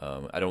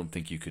 I don't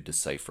think you could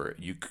decipher it.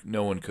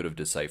 No one could have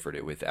deciphered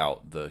it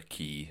without the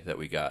key that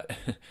we got.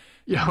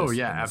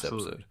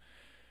 Absolutely.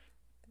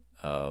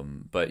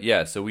 But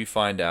yeah, so we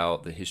find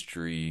out the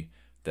history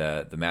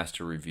that the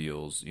Master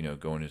reveals,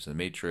 going into the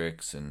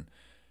Matrix and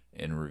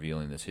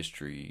revealing this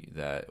history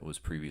that was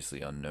previously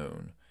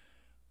unknown.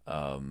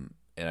 And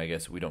I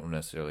guess we don't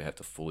necessarily have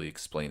to fully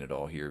explain it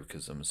all here,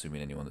 because I'm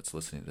assuming anyone that's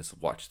listening to this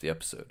watched the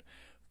episode.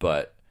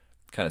 But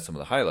kind of some of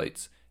the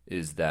highlights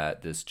is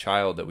that this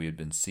child that we had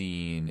been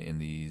seeing in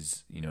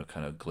these,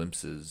 kind of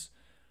glimpses,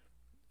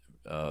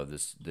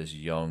 this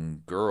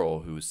young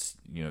girl who was,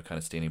 kind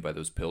of standing by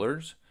those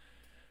pillars.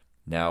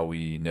 Now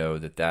we know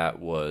that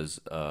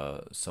was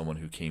someone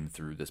who came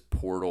through this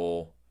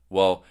portal.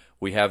 Well,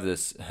 we have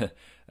this,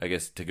 I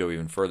guess, to go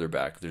even further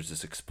back, there's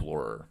this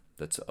explorer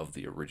that's of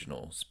the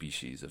original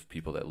species of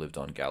people that lived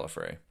on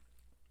Gallifrey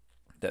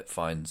that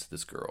finds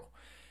this girl.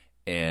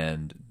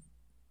 And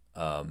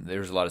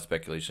there's a lot of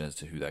speculation as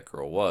to who that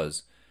girl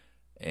was,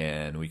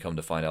 and we come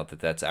to find out that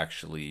that's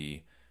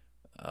actually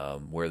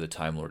where the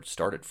Time Lord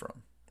started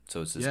from.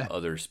 So it's this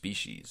other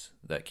species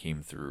that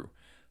came through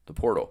the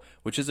portal,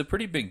 which is a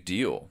pretty big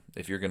deal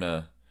if you're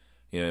gonna,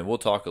 and we'll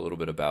talk a little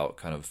bit about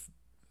kind of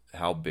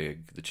how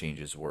big the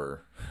changes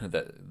were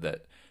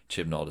that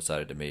Chibnall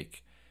decided to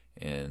make,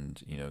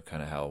 and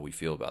kind of how we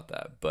feel about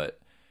that. But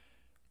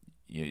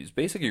he's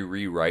basically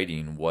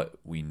rewriting what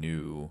we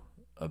knew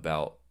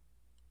about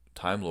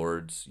Time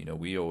Lords.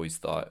 We always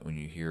thought, when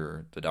you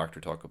hear the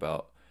Doctor talk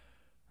about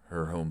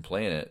her home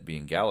planet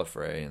being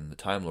Gallifrey and the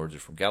Time Lords are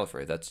from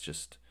Gallifrey. That's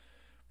just,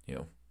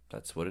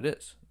 that's what it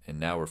is. And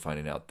now we're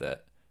finding out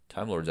that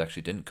Time Lords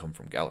actually didn't come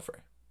from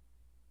Gallifrey.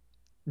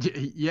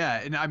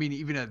 Yeah, and I mean,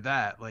 even at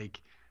that,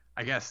 like,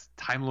 I guess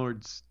Time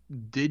Lords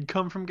did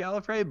come from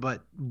Gallifrey,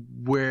 but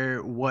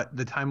what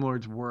the Time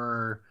Lords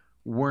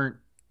weren't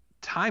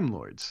Time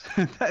Lords.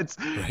 That's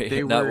right.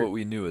 They Not were, what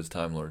we knew as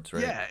Time Lords,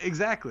 right? yeah,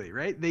 exactly,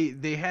 right?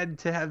 They had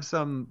to have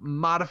some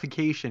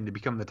modification to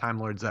become the Time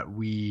Lords that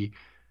we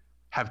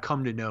have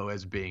come to know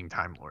as being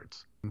Time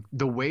Lords.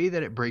 The way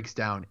that it breaks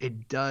down,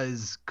 it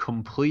does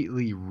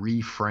completely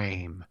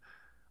reframe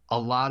a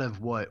lot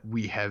of what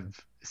we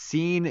have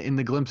seen in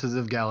the glimpses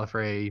of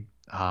Gallifrey,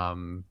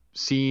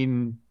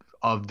 seen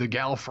of the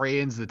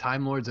Gallifreyans, the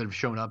Time Lords that have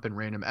shown up in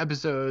random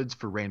episodes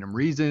for random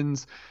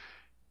reasons.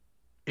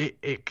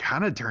 It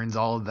kind of turns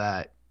all of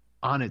that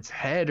on its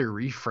head or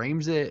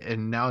reframes it,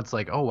 and now it's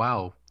like, oh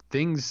wow,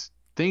 things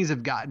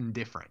have gotten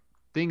different.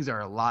 Things are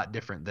a lot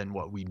different than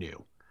what we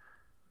knew.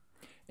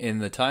 In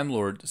the Time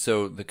Lord,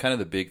 so the kind of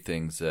the big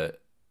things that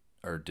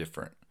are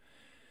different.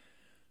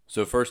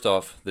 So first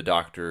off, the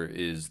Doctor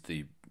is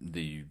the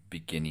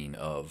beginning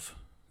of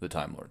the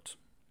Time Lords.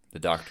 The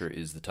Doctor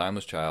is the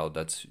timeless child.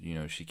 That's,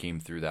 she came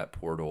through that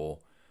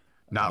portal.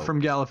 Not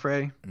from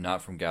Gallifrey.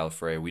 Not from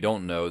Gallifrey. We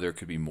don't know. There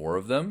could be more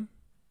of them.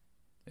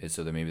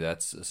 So that maybe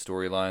that's a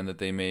storyline that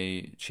they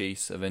may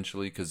chase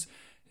eventually. Because,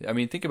 I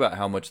mean, think about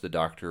how much the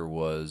Doctor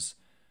was,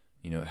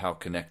 how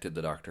connected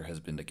the Doctor has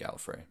been to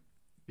Gallifrey.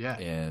 Yeah.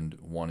 And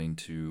wanting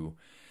to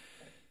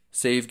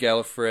save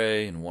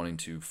Gallifrey and wanting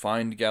to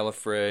find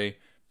Gallifrey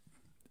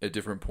at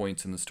different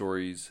points in the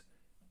stories.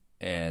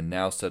 And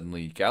now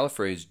suddenly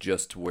Gallifrey is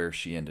just where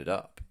she ended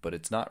up, but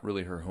it's not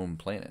really her home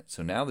planet.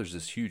 So now there's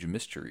this huge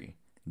mystery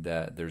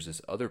that there's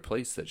this other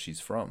place that she's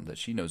from that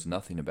she knows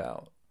nothing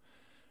about.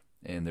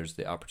 And there's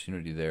the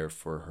opportunity there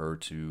for her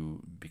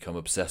to become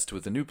obsessed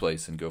with a new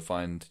place and go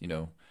find,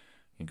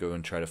 and go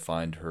and try to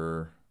find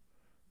her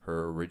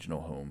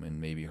original home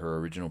and maybe her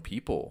original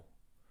people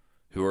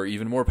who are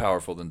even more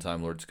powerful than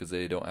Time Lords because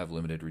they don't have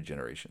limited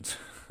regenerations.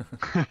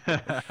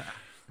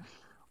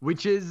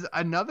 Which is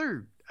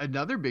another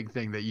big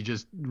thing that you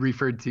just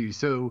referred to.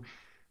 So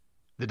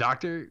the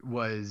Doctor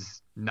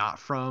was not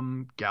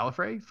from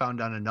Gallifrey, found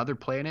on another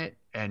planet,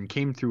 and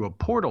came through a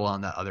portal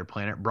on that other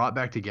planet, brought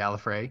back to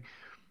Gallifrey.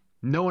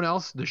 No one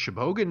else, the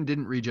Shibogan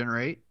didn't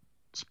regenerate.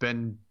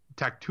 Spend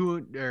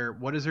Tectuan, or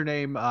what is her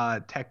name?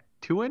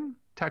 Tectuan?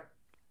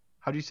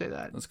 How do you say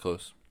that? That's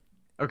close.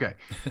 Okay.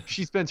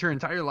 She spends her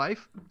entire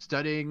life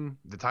studying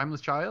the Timeless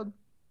Child,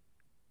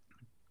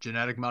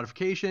 genetic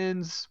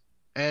modifications,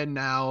 and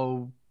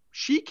now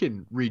she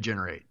can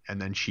regenerate.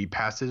 And then she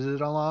passes it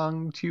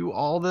along to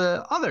all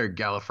the other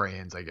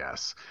Gallifreyans, I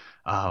guess.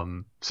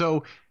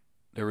 So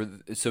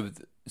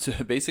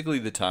basically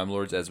the Time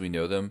Lords as we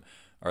know them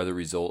are the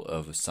result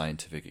of a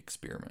scientific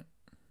experiment.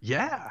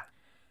 Yeah.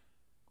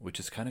 Which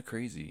is kind of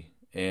crazy.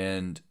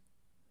 And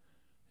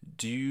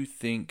do you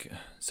think,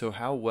 so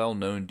how well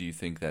known do you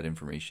think that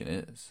information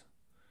is?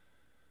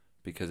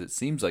 Because it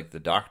seems like the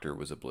Doctor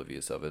was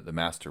oblivious of it. The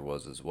Master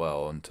was as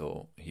well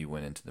until he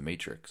went into the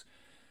Matrix.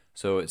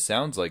 So it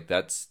sounds like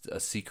that's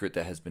a secret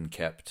that has been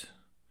kept.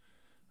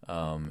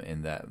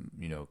 And that,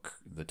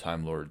 the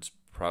Time Lords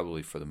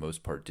probably for the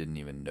most part didn't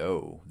even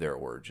know their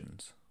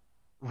origins.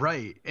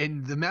 Right.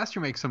 And the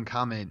Master makes some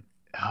comment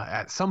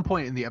at some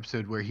point in the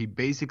episode where he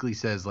basically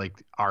says,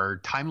 like, our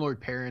Time Lord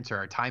parents or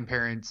our Time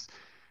parents,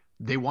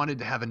 they wanted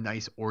to have a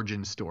nice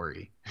origin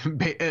story,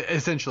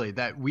 essentially,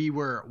 that we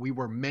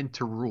were meant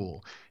to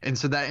rule. And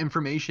so that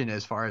information,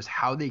 as far as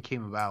how they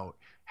came about,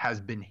 has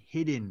been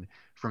hidden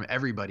from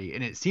everybody.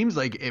 And it seems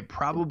like it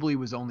probably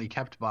was only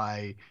kept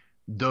by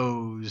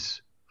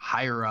those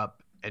higher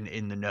up and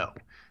in the know.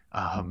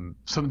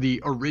 Some of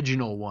the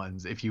original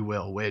ones, if you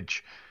will,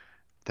 which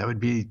that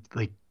would be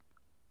like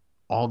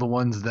all the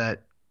ones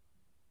that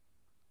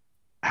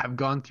have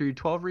gone through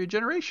 12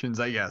 regenerations,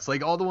 I guess,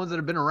 like all the ones that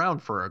have been around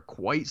for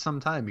quite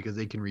some time because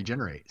they can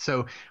regenerate.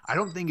 So I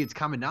don't think it's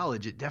common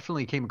knowledge. It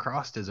definitely came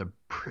across as a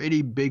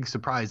pretty big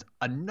surprise,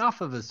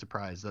 enough of a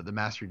surprise that the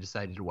Master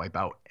decided to wipe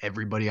out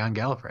everybody on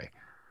Gallifrey.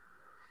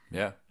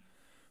 Yeah.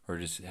 Or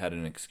just had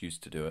an excuse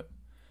to do it.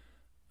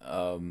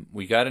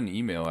 We got an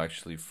email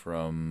actually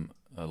from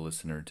a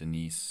listener,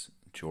 Denise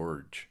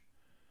George,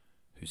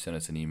 who sent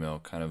us an email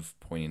kind of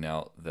pointing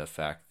out the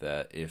fact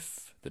that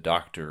if the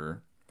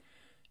Doctor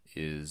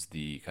is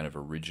the kind of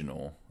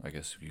original, I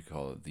guess you could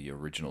call it the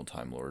original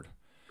Time Lord,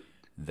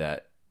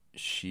 that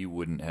she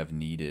wouldn't have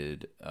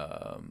needed,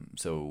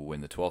 so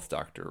when the 12th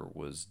Doctor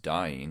was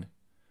dying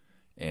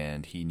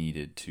and he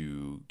needed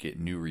to get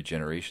new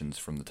regenerations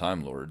from the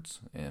Time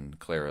Lords, and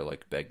Clara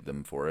begged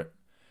them for it,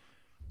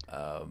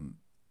 and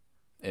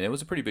it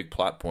was a pretty big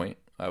plot point,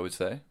 I would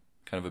say,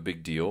 kind of a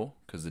big deal,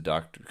 because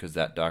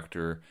that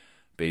Doctor,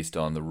 based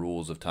on the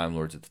rules of Time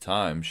Lords at the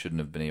time,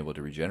 shouldn't have been able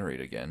to regenerate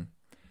again.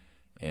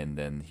 And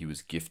then he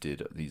was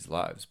gifted these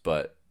lives.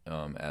 But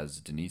as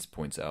Denise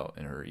points out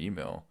in her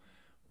email,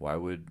 why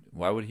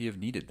would he have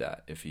needed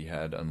that if he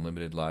had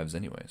unlimited lives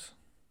anyways?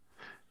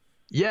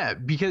 Yeah,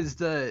 because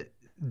the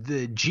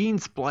gene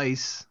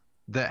splice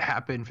that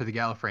happened for the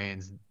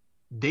Gallifreyans,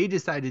 they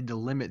decided to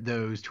limit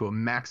those to a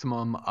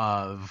maximum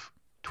of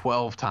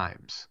 12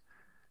 times.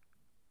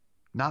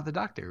 Not the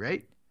Doctor,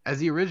 right? As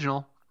the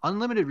original,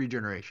 unlimited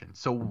regeneration.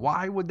 So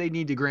why would they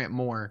need to grant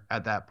more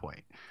at that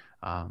point?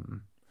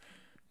 Um,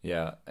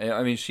 Yeah,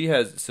 I mean, she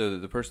has. So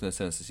the person that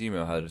sent us this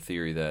email had a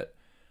theory that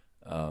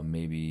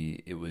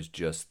maybe it was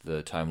just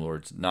the Time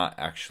Lords not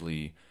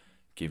actually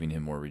giving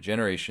him more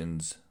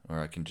regenerations,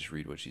 or I can just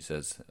read what she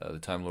says. The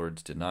Time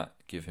Lords did not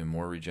give him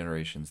more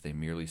regenerations. They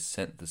merely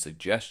sent the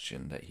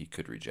suggestion that he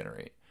could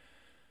regenerate.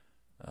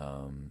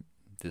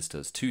 This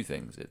does two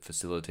things. It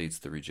facilitates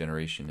the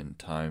regeneration in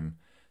time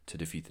to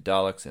defeat the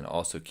Daleks, and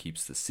also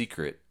keeps the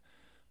secret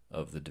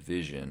of the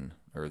division,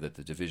 or that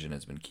the division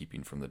has been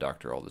keeping from the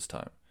Doctor all this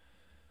time.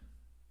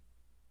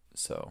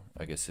 So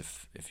I guess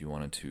if you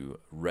wanted to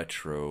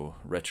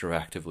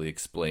retroactively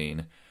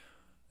explain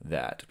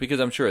that, because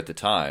I'm sure at the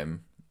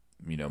time,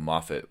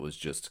 Moffat was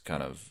just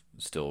kind of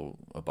still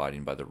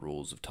abiding by the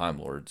rules of Time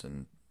Lords,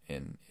 and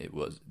it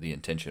was, the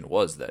intention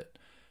was that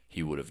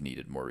he would have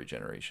needed more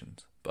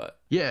regenerations, but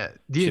yeah,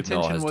 the Chibnall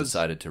intention has was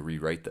decided to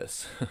rewrite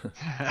this.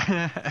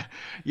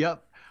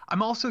 Yep.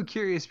 I'm also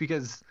curious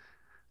because,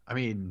 I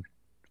mean,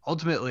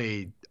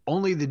 ultimately,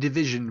 only the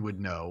division would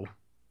know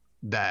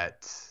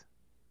that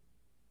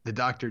the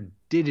Doctor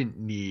didn't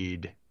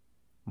need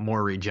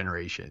more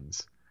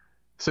regenerations.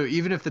 So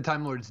even if the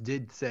Time Lords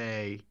did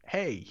say,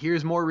 "Hey,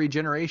 here's more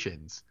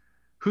regenerations,"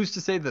 who's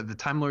to say that the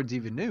Time Lords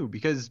even knew?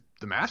 Because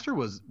the Master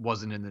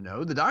wasn't in the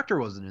know, the Doctor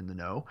wasn't in the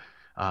know,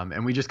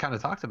 and we just kind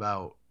of talked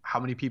about how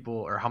many people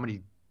or how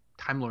many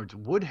Time Lords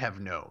would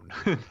have known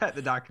that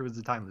the Doctor was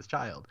a timeless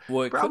child.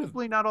 Well,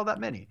 Probably not all that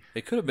many.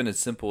 it could have been as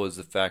simple as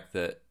the fact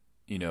that,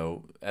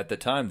 at the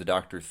time the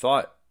Doctor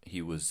thought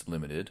he was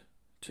limited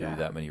to Yeah.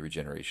 that many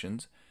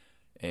regenerations,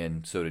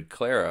 and so did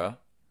Clara,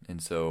 and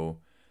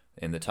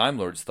the Time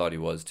Lords thought he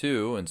was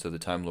too, and so the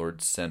Time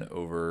Lords sent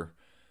over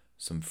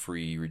some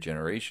free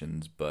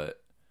regenerations,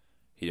 but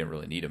he didn't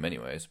really need them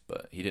anyways,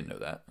 but he didn't know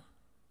that.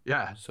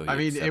 Yeah. So he I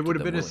mean, it accepted would have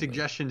them been a willingly.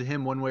 suggestion to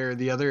him one way or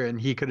the other,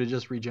 and he could have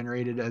just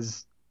regenerated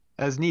as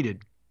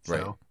needed. So,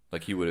 Right.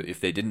 Like he would, if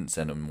they didn't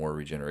send him more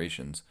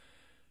regenerations,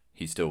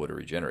 he still would have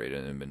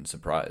regenerated and been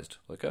surprised.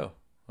 Like, oh,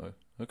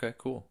 okay,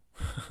 cool.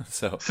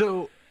 So,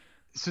 so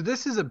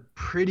this is a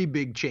pretty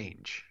big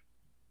change.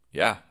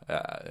 yeah,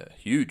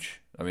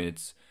 huge. I mean,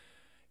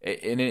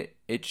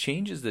 it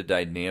changes the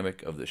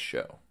dynamic of the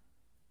show,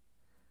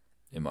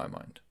 in my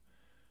mind.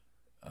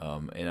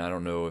 And I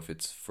don't know if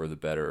it's for the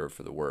better or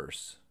for the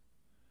worse.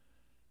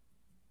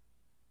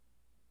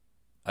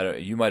 I don't.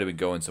 You might have been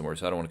going somewhere,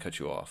 so I don't want to cut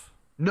you off.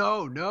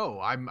 No,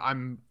 I'm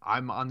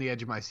on the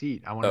edge of my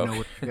seat. I want to Oh. know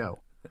where to go.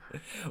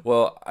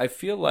 Well, I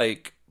feel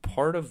like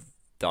part of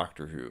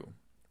Doctor Who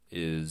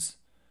is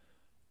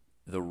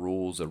the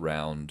rules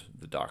around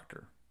the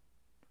Doctor.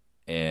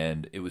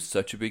 And it was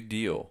such a big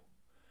deal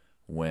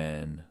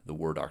when the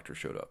War Doctor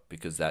showed up,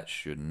 because that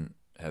shouldn't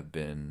have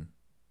been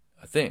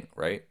a thing,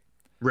 right?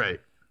 Right.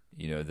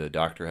 The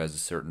Doctor has a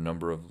certain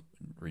number of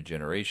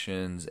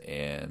regenerations,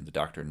 and the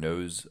Doctor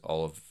knows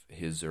all of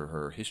his or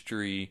her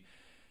history.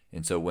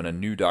 And so when a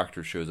new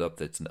Doctor shows up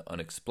that's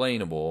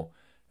unexplainable,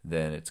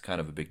 then it's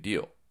kind of a big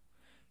deal.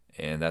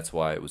 And that's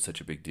why it was such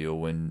a big deal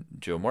when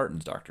Joe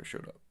Martin's Doctor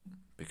showed up,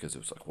 because it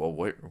was like, well,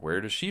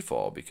 where does she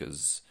fall?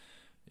 Because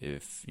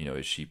if,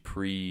 is she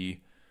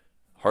pre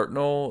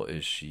Hartnell?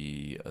 Is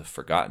she a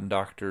forgotten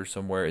Doctor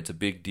somewhere? It's a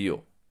big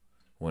deal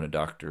when a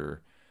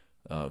Doctor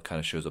kind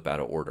of shows up out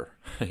of order.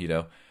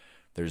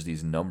 There's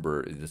this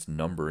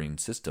numbering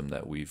system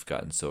that we've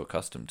gotten so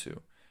accustomed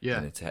to. Yeah.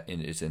 And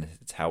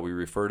it's how we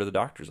refer to the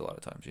Doctors a lot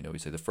of times. We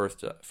say the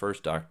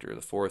first Doctor,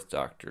 the fourth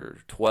Doctor,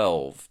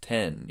 12,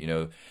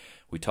 10.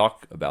 We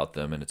talk about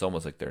them, and it's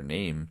almost like their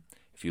name.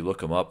 If you look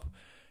them up,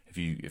 if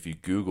you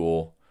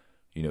Google,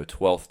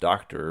 12th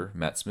Doctor,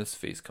 Matt Smith's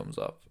face comes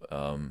up.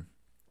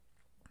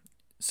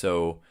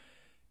 So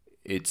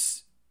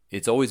it's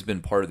always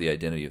been part of the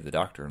identity of the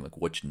Doctor, and like,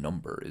 which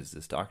number is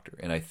this Doctor?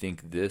 And I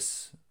think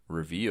this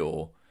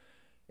reveal,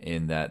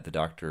 in that the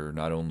Doctor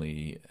not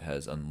only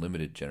has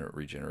unlimited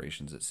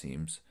regenerations, it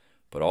seems,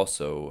 but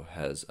also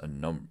has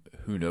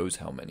who knows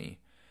how many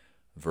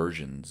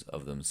versions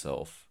of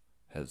themselves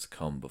has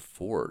come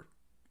before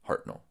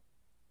Hartnell.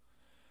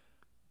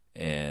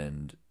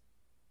 And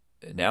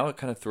now it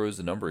kind of throws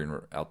the numbering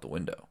out the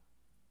window.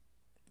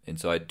 And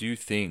so I do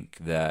think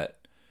that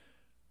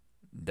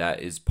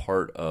is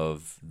part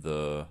of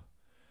the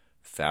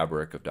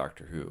fabric of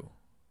Doctor Who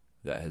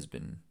that has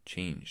been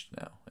changed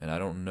now. And I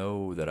don't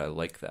know that I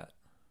like that.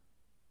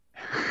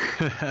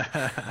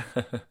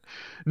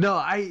 No,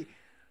 I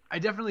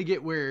definitely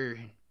get where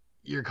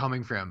you're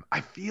coming from.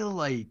 I feel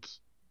like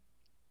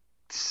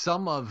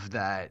some of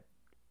that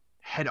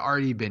had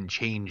already been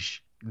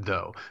changed,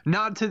 though,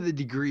 not to the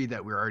degree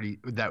that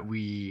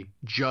we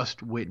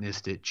just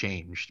witnessed it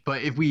changed.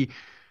 But if we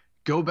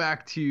go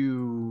back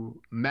to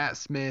Matt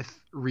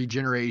Smith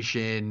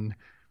regeneration,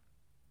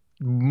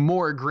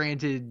 more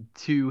granted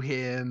to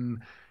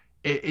him,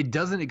 it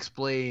doesn't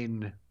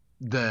explain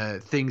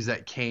the things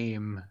that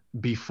came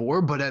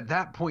before, but at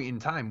that point in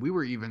time, we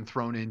were even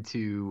thrown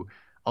into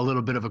a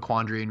little bit of a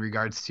quandary in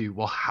regards to,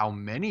 well, how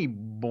many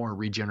more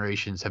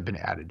regenerations have been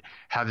added?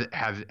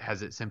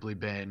 Has it simply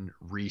been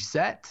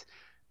reset?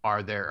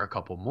 Are there a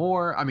couple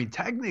more? I mean,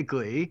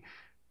 technically,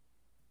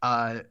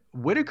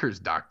 Whitaker's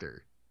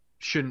doctor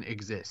shouldn't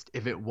exist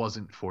if it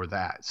wasn't for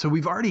that. So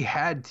we've already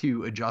had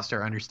to adjust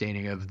our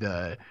understanding of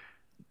the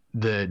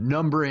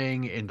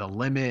numbering and the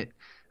limit.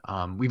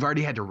 We've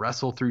already had to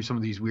wrestle through some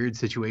of these weird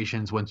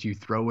situations once you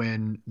throw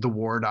in the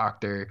war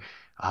doctor.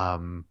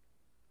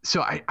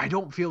 So I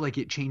don't feel like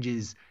it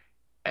changes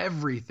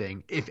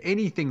everything. If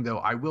anything, though,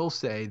 I will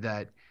say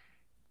that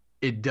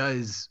it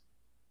does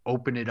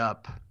open it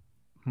up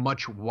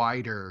much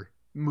wider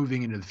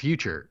moving into the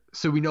future.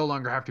 So we no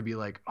longer have to be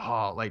like,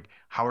 oh, like,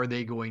 how are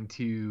they going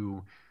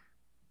to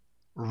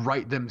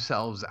write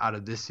themselves out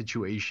of this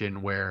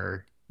situation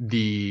where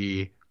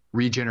the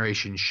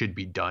regeneration should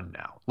be done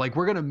now? Like,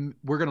 we're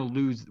gonna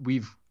lose.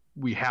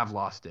 We have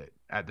lost it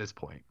at this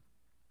point.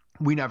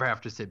 We never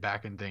have to sit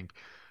back and think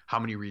how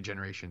many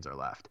regenerations are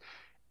left.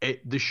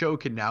 The show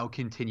can now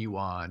continue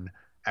on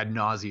ad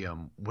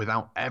nauseum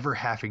without ever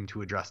having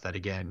to address that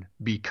again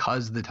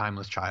because the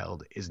timeless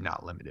child is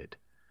not limited.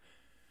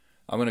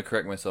 I'm going to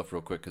correct myself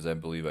real quick because I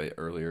believe I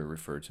earlier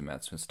referred to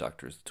Matt Smith's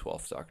Doctor as the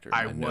 12th Doctor.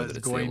 I know that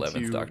it's the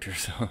 11th Doctor.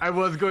 So. I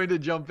was going to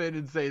jump in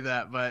and say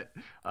that, but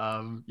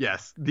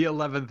yes, the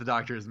 11th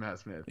Doctor is Matt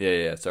Smith.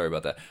 Yeah. Sorry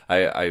about that.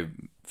 I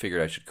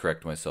figured I should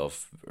correct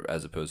myself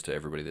as opposed to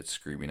everybody that's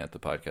screaming at the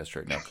podcast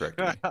right now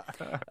correcting me.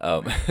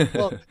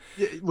 Well,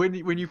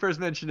 when you first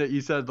mentioned it, you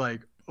said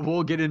like,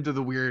 we'll get into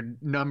the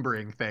weird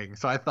numbering thing.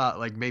 So I thought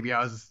like maybe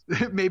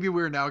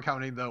we're now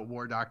counting the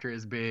War Doctor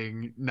as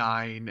being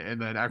 9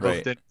 and then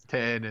Eccleston is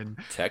 10. And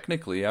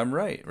technically I'm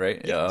right?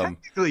 Yeah,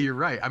 technically you're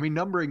right. I mean,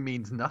 numbering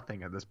means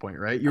nothing at this point,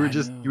 right? You were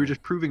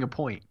just proving a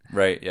point.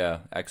 Right,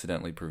 yeah.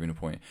 Accidentally proving a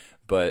point.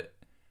 But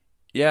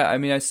yeah, I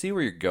mean, I see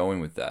where you're going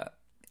with that.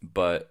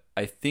 But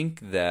I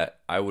think that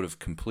I would have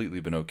completely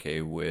been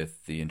okay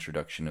with the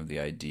introduction of the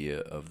idea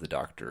of the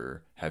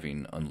Doctor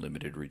having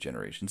unlimited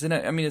regenerations. And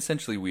I mean,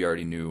 essentially, we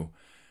already knew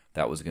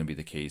that was going to be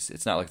the case.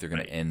 It's not like they're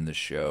going to end the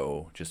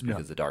show just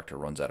because the Doctor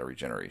runs out of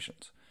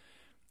regenerations.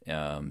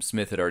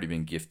 Smith had already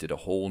been gifted a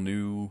whole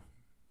new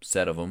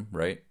set of them,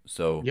 right?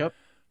 So,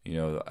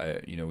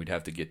 we'd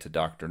have to get to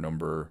Doctor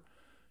number,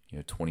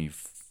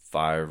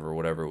 25 or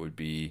whatever it would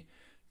be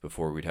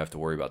before we'd have to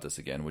worry about this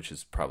again, which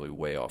is probably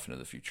way off into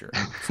the future.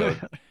 So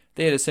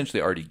they had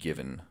essentially already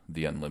given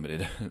the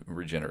unlimited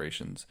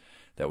regenerations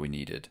that we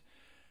needed.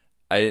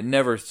 I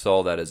never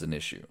saw that as an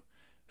issue.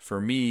 For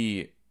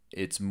me,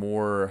 it's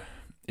more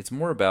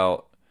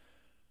about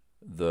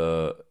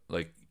the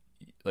like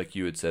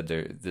you had said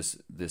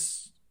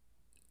there's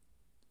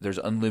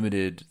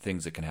unlimited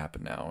things that can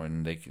happen now,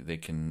 and they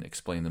can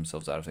explain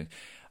themselves out of things.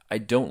 I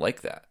don't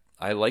like that.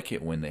 I like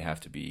it when they have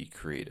to be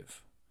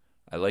creative.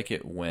 I like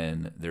it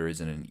when there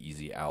isn't an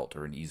easy out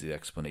or an easy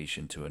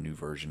explanation to a new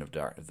version of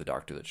the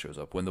Doctor that shows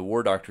up. When the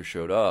War Doctor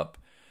showed up,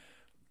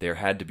 there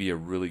had to be a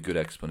really good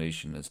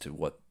explanation as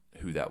to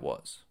who that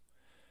was.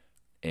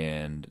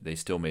 And they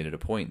still made it a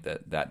point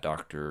that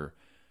Doctor,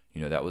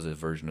 that was a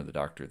version of the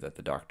Doctor that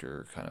the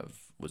Doctor kind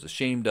of was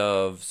ashamed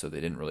of, so they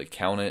didn't really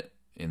count it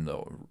in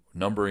the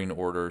numbering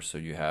order. So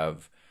you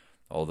have,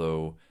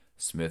 although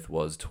Smith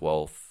was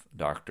 12th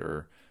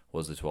Doctor,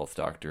 was the 12th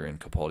Doctor,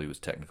 and Capaldi was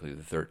technically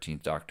the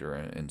 13th Doctor,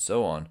 and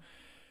so on.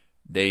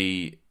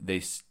 They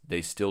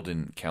still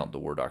didn't count the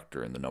War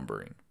Doctor in the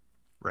numbering,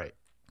 right?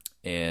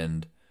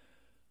 And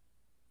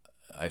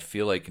I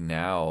feel like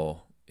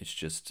now it's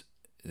just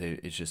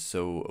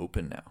so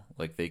open now.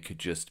 Like they could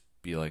just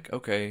be like,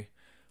 okay,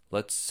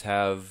 let's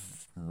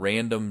have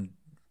random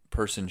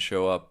person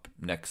show up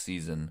next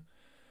season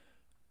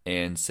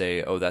and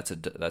say, oh, that's a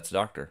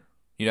Doctor.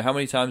 How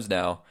many times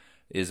now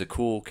is a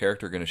cool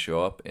character going to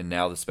show up, and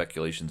now the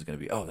speculation is going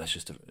to be, oh,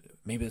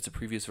 maybe that's a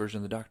previous version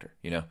of the Doctor.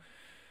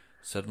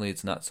 Suddenly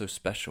it's not so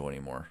special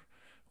anymore.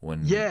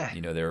 When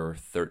there were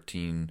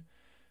 13,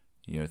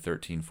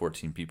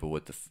 14 people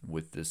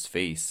with this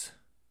face,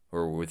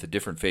 or with a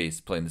different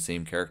face playing the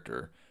same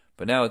character,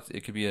 but now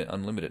it could be an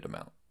unlimited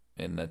amount,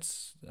 and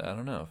that's, I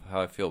don't know how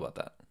I feel about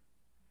that.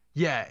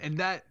 Yeah, and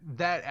that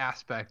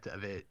aspect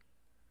of it,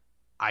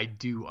 I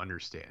do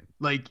understand.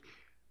 Like,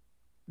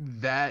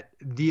 that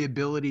the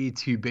ability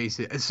to base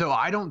it. So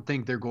I don't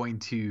think they're going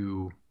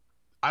to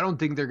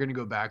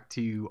go back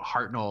to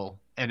Hartnell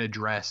and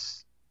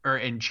address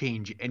and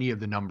change any of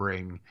the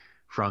numbering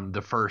from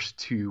the first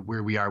to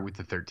where we are with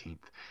the 13th.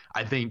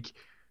 I think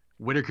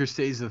Whitaker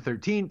stays the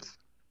 13th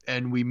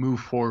and we move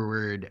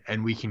forward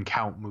and we can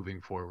count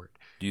moving forward.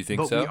 Do you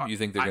think so? You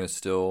think they're going to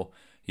still,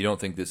 you don't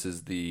think this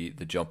is the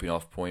jumping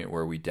off point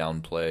where we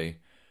downplay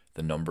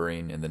the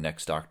numbering and the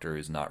next Doctor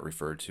is not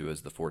referred to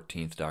as the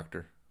 14th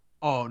Doctor?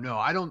 Oh no,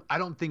 I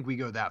don't think we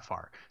go that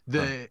far.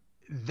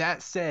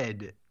 That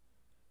said,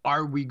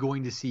 are we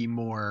going to see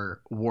more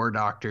War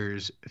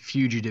Doctors,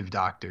 fugitive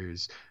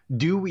Doctors?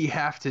 Do we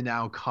have to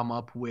now come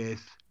up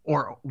with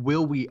or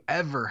will we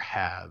ever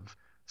have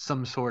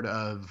some sort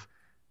of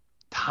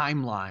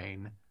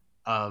timeline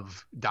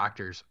of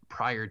doctors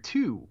prior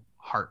to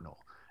Hartnell?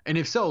 And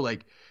if so,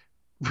 like,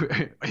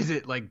 is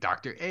it like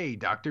Dr. A,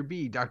 Dr.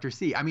 B, Dr.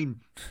 C? I mean,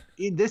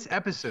 in this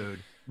episode,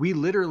 we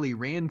literally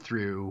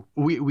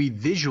we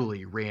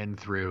visually ran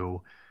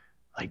through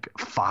like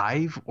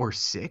 5 or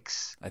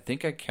 6. I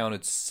think I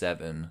counted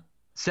 7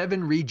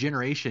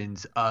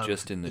 regenerations of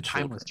just in the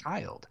timeless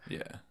children. child.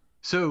 Yeah.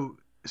 So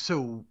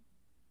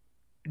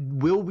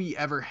will we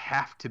ever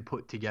have to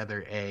put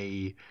together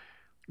a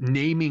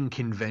naming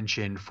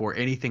convention for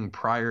anything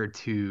prior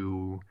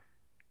to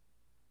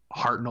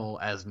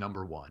Hartnell as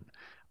number 1?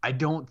 I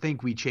don't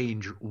think we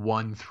change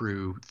 1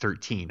 through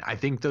 13. I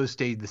think those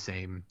stayed the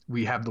same.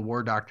 We have the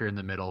War Doctor in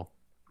the middle,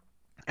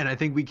 and I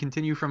think we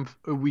continue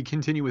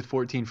with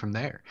 14 from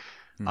there.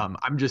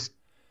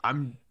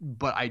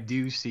 But I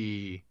do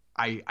see.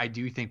 I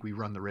do think we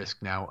run the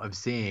risk now of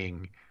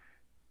seeing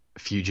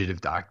Fugitive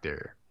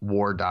Doctor,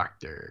 War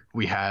Doctor.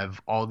 We have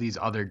all these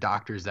other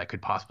doctors that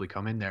could possibly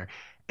come in there.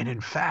 And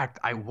in fact,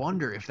 I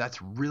wonder if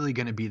that's really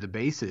going to be the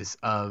basis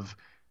of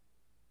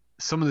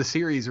some of the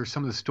series or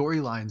some of the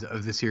storylines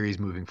of the series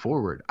moving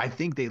forward. I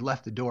think they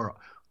left the door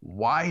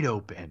wide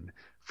open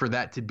for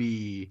that to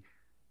be.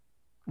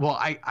 Well,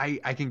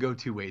 I can go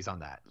 2 ways on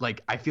that.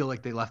 Like, I feel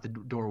like they left the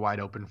door wide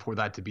open for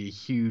that to be a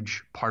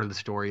huge part of the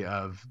story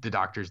of the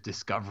Doctor's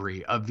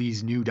discovery of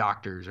these new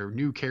doctors or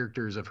new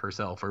characters of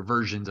herself or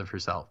versions of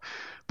herself.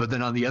 But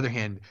then on the other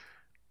hand,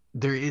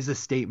 there is a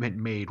statement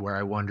made where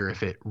I wonder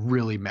if it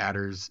really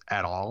matters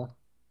at all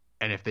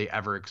and if they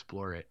ever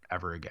explore it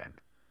ever again.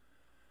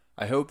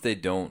 I hope they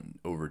don't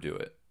overdo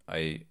it.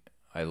 I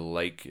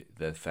like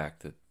the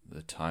fact that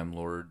the Time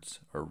Lords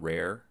are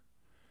rare,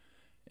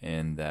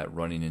 and that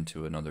running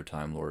into another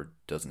Time Lord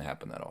doesn't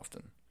happen that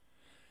often.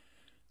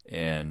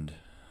 And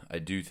I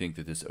do think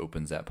that this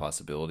opens that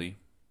possibility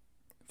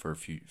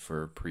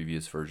for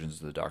previous versions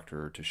of the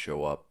Doctor to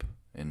show up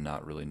and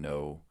not really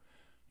know,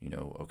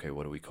 okay,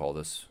 what do we call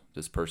this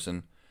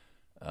person?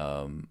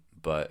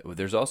 But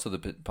there's also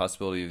the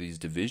possibility of these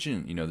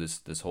division,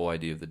 this whole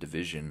idea of the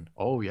division.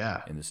 Oh,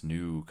 yeah. And this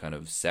new kind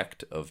of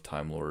sect of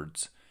Time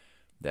Lords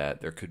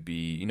that there could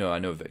be, I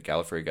know that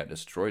Gallifrey got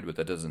destroyed, but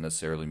that doesn't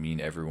necessarily mean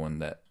everyone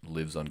that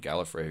lives on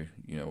Gallifrey,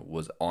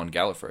 was on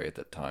Gallifrey at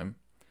that time.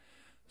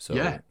 So,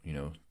 yeah.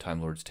 Time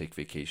Lords take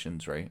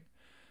vacations, right?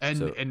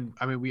 And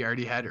I mean, we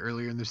already had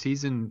earlier in the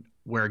season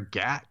where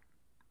Gat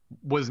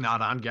was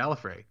not on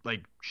Gallifrey.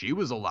 Like, she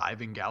was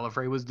alive and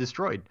Gallifrey was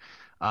destroyed.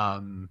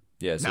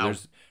 Yeah, so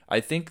I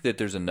think that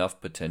there's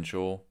enough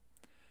potential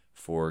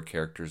for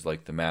characters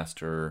like the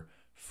Master,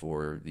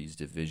 for these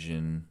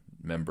division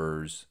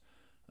members,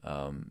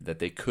 that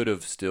they could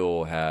have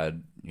still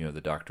had,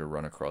 the Doctor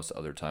run across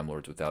other Time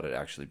Lords without it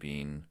actually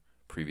being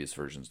previous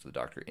versions of the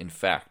Doctor. In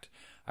fact,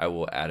 I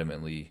will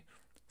adamantly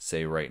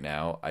say right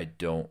now, I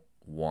don't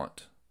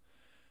want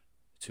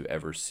to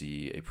ever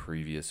see a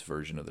previous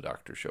version of the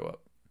Doctor show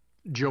up.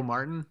 Jo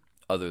Martin?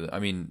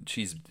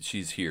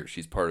 She's here.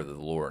 She's part of the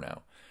lore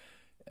now.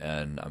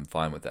 And I'm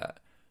fine with that,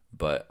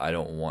 but I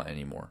don't want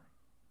any more.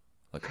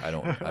 Like, I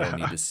don't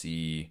need to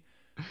see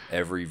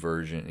every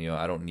version.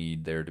 I don't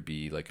need there to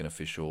be like an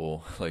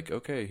official, like,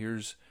 okay,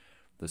 here's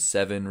the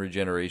 7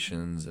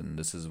 regenerations, and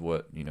this is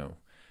what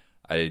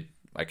I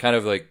kind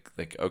of like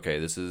okay,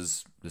 this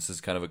is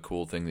kind of a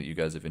cool thing that you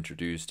guys have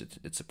introduced.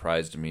 It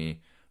surprised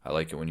me. I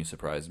like it when you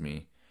surprise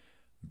me,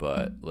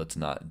 but let's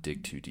not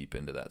dig too deep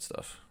into that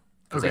stuff.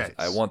 Okay,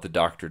 I want the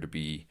Doctor to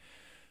be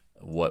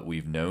what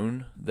we've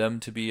known them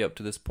to be up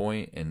to this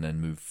point, and then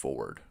move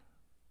forward.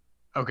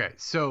 Okay,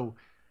 so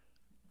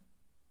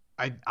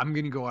I'm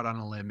going to go out on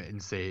a limb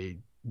and say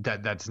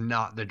that that's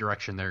not the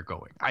direction they're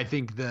going. I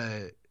think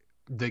the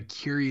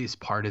curious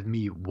part of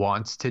me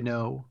wants to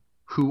know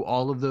who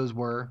all of those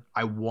were.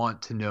 I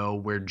want to know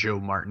where Jo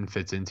Martin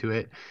fits into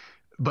it.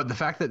 But the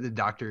fact that the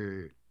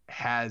Doctor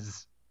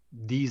has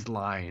these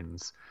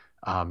lines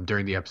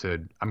during the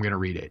episode, I'm going to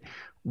read it.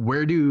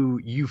 Where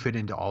do you fit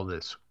into all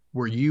this?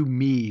 Were you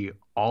me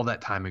all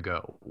that time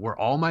ago? Were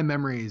all my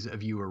memories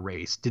of you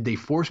erased? Did they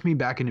force me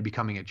back into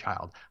becoming a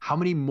child? How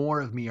many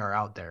more of me are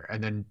out there?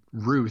 And then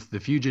Ruth,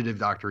 the Fugitive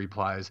Doctor,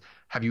 replies,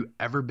 have you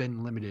ever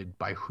been limited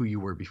by who you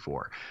were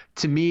before?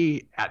 To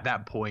me, at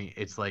that point,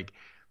 it's like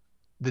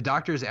the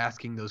Doctor's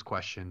asking those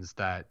questions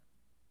that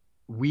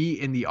we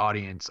in the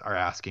audience are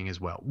asking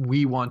as well.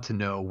 We want to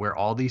know where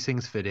all these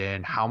things fit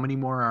in. How many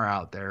more are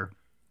out there?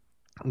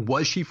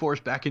 Was she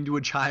forced back into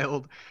a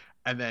child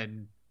and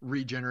then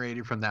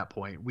regenerated from that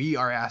point? We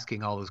are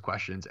asking all those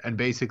questions, and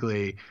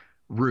basically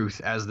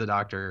Ruth, as the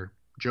Doctor,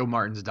 Jo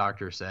Martin's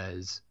Doctor,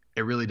 says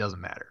it really doesn't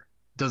matter.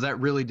 Does that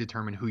really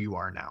determine who you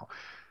are now?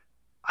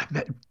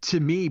 To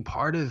me,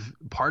 part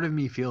of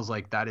me feels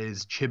like that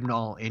is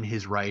Chibnall in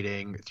his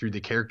writing through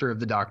the character of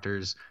the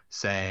Doctors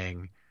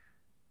saying,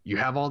 you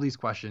have all these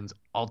questions,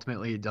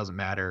 ultimately it doesn't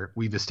matter,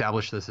 we've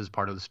established this as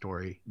part of the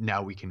story,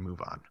 now we can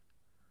move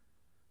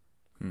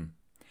on.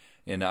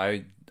 And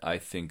I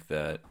think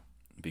that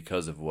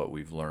because of what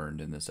we've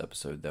learned in this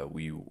episode, that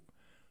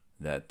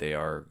that they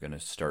are going to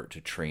start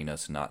to train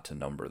us not to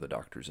number the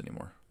doctors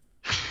anymore.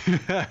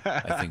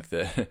 I think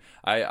that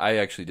I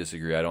actually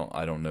disagree. I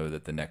don't know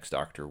that the next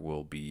Doctor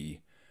will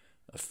be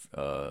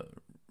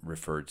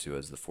referred to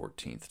as the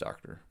 14th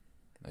Doctor.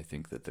 I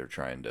think that they're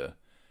trying to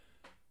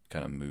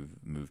kind of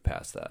move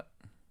past that.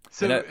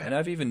 So, and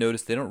I've even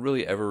noticed they don't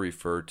really ever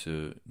refer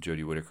to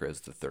Jodie Whittaker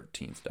as the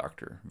 13th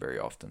Doctor very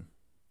often.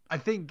 I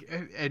think,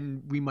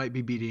 and we might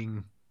be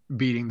beating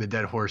the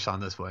dead horse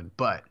on this one,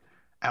 but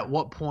at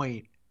what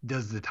point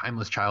does the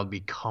Timeless Child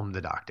become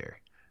the Doctor?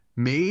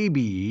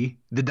 Maybe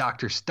the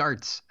Doctor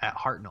starts at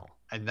Hartnell,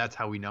 and that's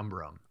how we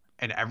number him.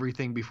 And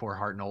everything before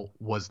Hartnell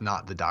was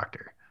not the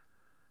Doctor.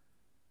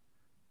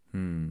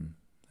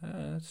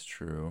 That's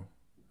true.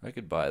 I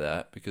could buy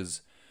that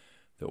because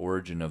the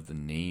origin of the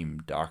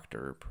name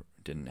Doctor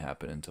didn't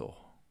happen until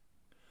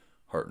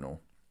Hartnell.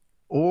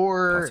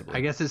 Or possibly.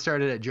 I guess it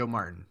started at Joe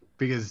Martin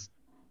because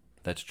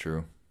that's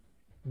true.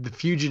 The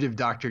fugitive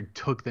Doctor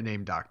took the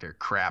name Doctor.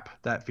 Crap.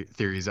 That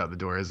theory's out the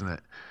door, isn't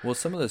it? Well,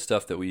 some of the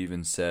stuff that we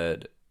even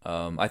said,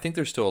 I think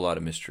there's still a lot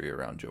of mystery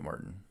around Joe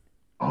Martin.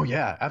 Oh,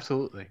 yeah,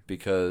 absolutely.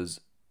 Because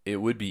it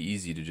would be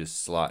easy to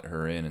just slot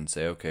her in and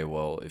say, okay,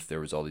 well, if there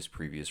was all these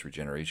previous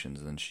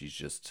regenerations, then she's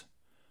just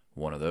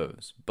one of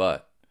those.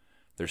 But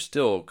there's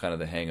still kind of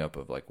the hang up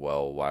of like,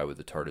 well, why would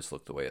the TARDIS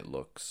look the way it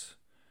looks?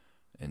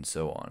 And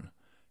so on.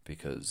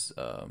 Because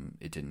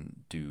it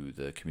didn't do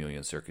the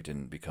chameleon circuit,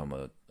 didn't become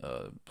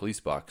a police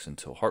box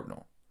until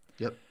Hartnell.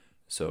 Yep.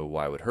 So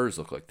why would hers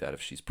look like that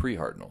if she's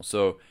pre-Hartnell?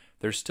 So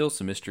there's still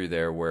some mystery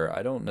there where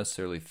I don't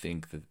necessarily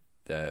think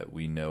that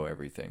we know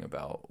everything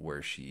about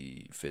where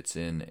she fits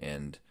in,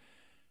 and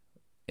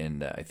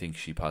I think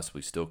she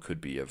possibly still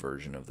could be a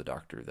version of the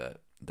Doctor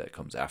that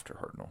comes after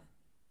Hartnell.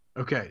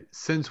 Okay,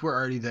 since we're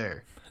already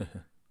there,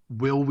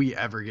 will we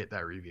ever get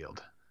that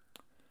revealed?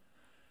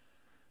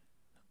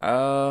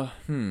 I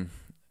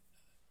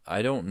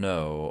don't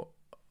know.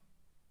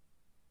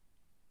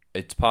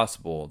 It's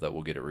possible that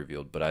we'll get it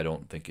revealed, but I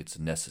don't think it's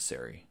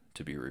necessary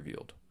to be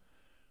revealed.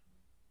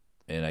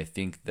 And I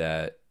think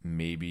that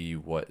maybe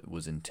what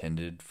was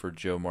intended for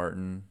Joe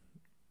Martin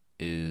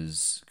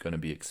is going to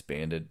be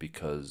expanded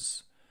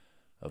because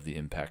of the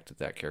impact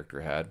that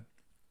character had.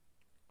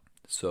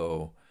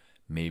 So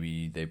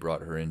maybe they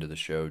brought her into the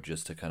show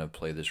just to kind of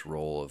play this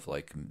role of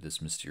like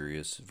this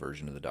mysterious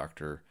version of the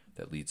Doctor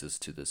that leads us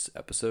to this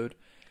episode.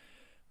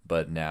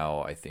 But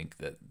now I think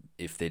that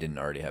if they didn't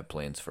already have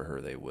plans for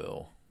her, they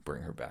will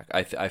bring her back.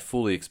 I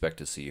fully expect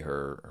to see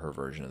her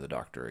version of the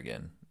Doctor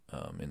again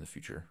in the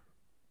future.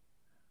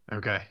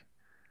 Okay.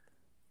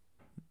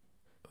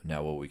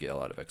 Now, will we get a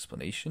lot of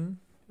explanation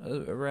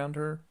around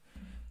her?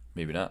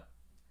 Maybe not.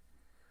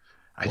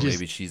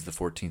 Maybe she's the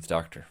 14th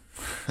Doctor.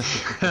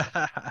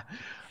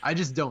 I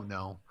just don't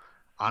know.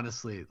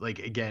 Honestly, like,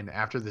 again,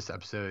 after this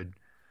episode,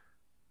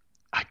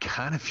 I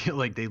kind of feel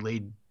like they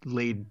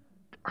laid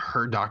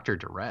her Doctor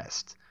to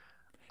rest.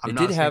 It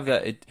did have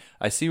that.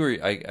 I see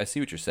I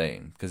see what you're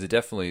saying, because it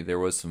definitely, there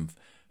was some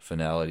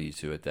finality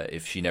to it that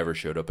if she never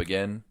showed up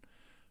again,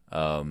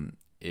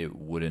 it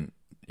wouldn't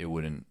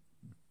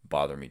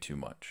bother me too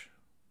much.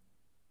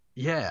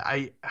 Yeah,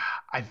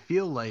 I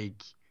feel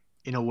like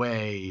in a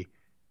way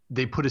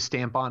they put a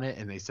stamp on it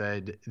and they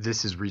said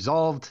this is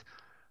resolved,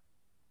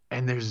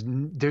 and there's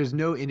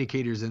no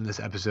indicators in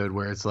this episode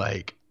where it's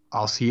like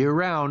I'll see you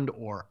around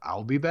or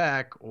I'll be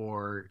back,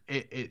 or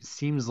it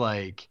seems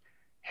like,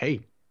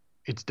 hey,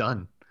 it's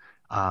done.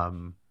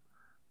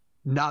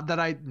 Not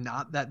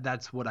that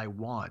that's what I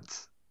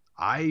want.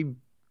 I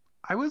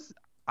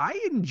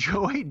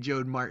enjoyed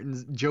Joe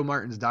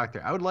Martin's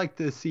Doctor. I would like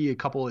to see a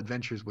couple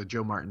adventures with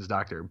Joe Martin's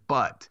Doctor,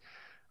 but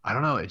I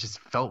don't know, it just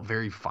felt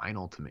very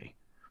final to me.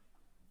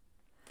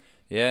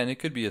 Yeah, and it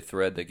could be a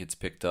thread that gets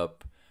picked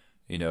up.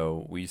 You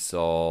know, we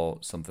saw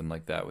something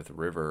like that with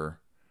River,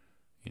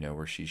 you know,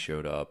 where she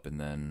showed up and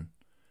then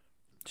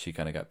she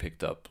kind of got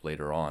picked up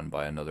later on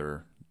by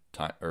another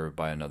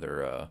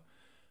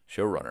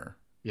showrunner.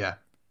 Yeah.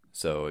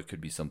 So it could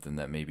be something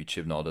that maybe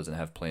Chibnall doesn't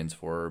have plans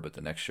for her, but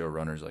the next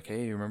showrunner's like,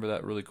 hey, remember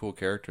that really cool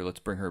character? Let's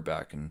bring her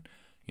back and,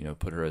 you know,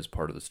 put her as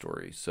part of the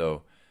story.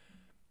 So,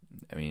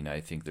 I mean, I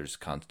think there's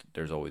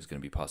always going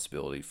to be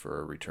possibility for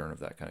a return of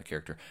that kind of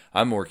character.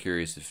 I'm more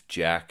curious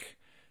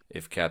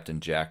if Captain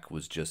Jack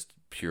was just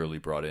purely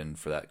brought in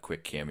for that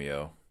quick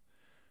cameo,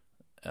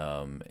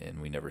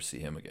 and we never see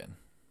him again.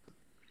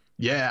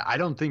 Yeah, I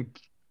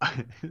think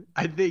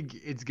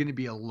it's going to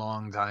be a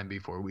long time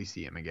before we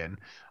see him again.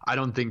 I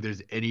don't think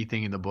there's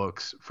anything in the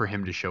books for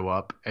him to show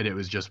up, and it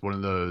was just one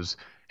of those,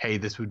 hey,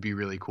 this would be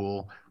really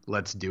cool,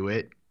 let's do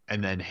it,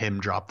 and then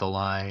him drop the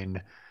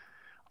line,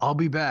 I'll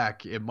be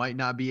back. It might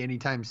not be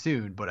anytime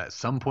soon, but at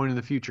some point in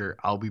the future,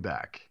 I'll be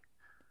back.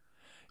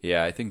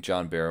 Yeah, I think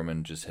John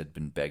Barrowman just had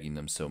been begging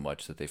them so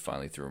much that they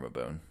finally threw him a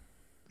bone.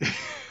 It's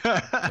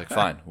like,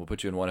 fine, we'll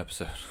put you in one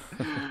episode.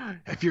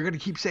 If you're going to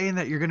keep saying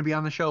that you're going to be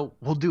on the show,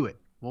 we'll do it.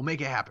 We'll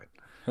make it happen.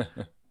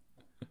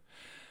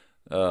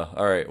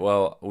 All right.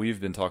 Well, we've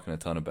been talking a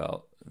ton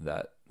about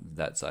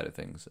that side of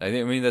things. I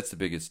mean, that's the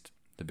biggest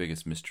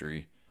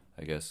mystery,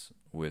 I guess,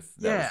 with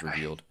that was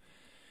revealed.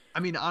 I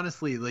mean,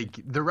 honestly, like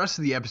the rest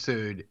of the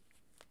episode,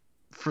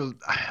 for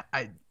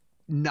I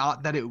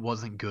not that it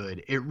wasn't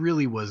good, it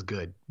really was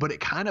good, but it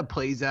kind of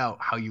plays out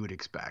how you would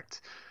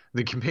expect.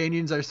 The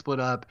companions are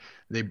split up.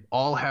 They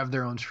all have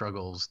their own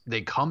struggles.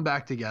 They come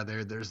back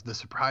together. There's the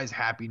surprise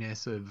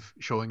happiness of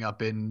showing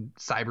up in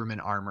Cyberman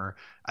armor,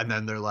 and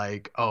then they're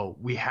like, "Oh,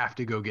 we have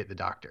to go get the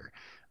doctor."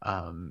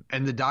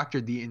 And the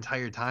doctor the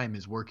entire time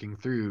is working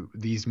through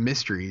these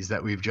mysteries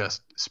that we've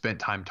just spent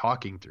time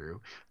talking through.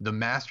 The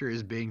master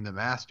is being the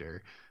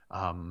master.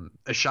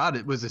 Ashad,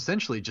 it was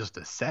essentially just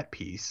a set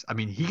piece. I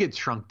mean, he gets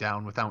shrunk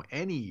down without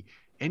any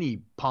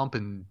pomp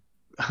and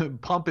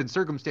pomp and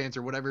circumstance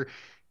or whatever.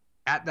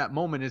 At that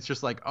moment, it's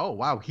just like, oh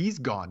wow, he's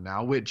gone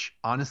now. Which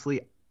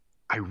honestly,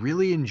 I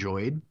really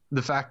enjoyed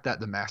the fact that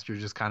the master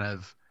just kind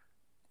of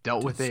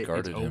dealt with it. It's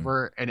Discarded him.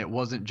 over, and it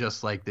wasn't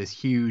just like this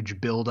huge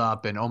build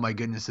up and oh my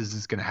goodness, is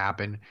this going to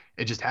happen?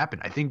 It just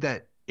happened. I think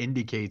that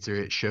indicates or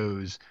it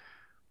shows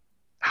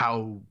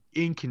how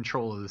in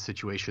control of the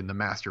situation the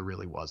master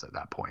really was at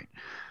that point.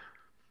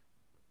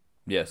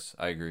 Yes,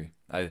 I agree.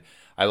 I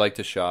liked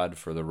Ashad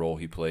for the role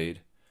he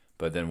played,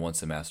 but then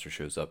once the master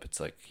shows up, it's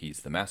like he's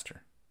the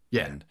master.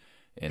 Yeah, And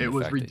it the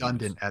was fact that he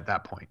redundant at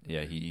that point.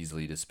 Yeah, he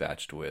easily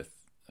dispatched with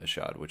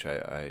Ashad, which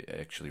I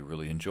actually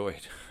really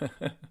enjoyed.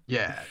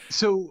 Yeah.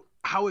 So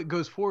how it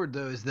goes forward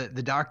though is that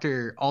the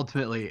doctor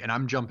ultimately, and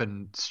I'm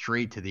jumping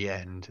straight to the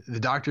end, the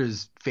doctor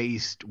is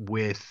faced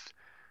with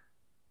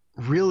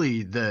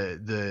really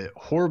the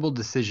horrible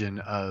decision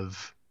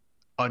of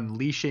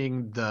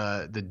unleashing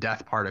the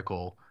death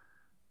particle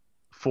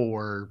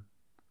for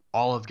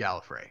all of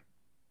Gallifrey,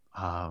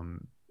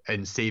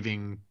 and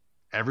saving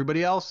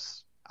everybody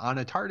else on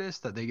a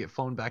TARDIS that they get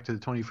flown back to the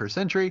 21st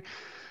century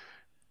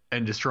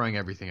and destroying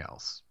everything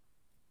else.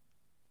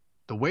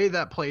 The way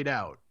that played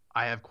out,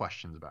 I have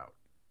questions about.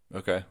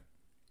 Okay.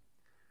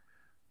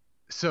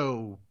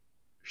 So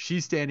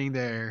she's standing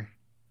there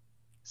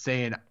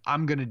saying,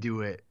 I'm going to do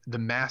it. The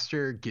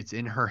master gets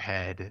in her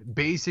head.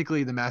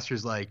 Basically, the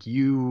master's like,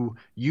 you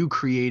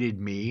created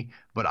me,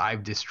 but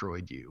I've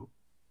destroyed you.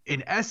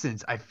 In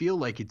essence, I feel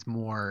like it's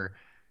more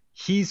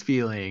he's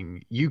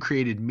feeling you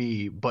created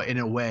me, but in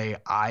a way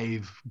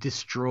I've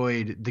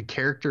destroyed the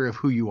character of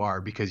who you are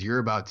because you're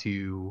about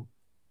to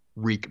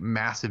wreak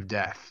massive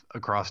death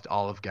across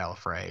all of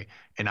Gallifrey,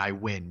 and I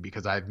win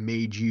because I've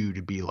made you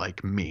to be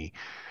like me.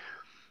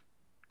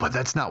 But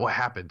that's not what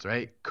happens,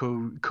 right?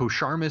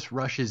 Kosharmus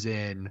rushes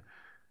in,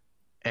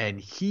 and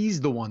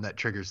he's the one that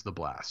triggers the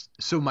blast.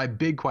 So my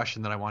big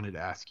question that I wanted to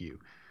ask you,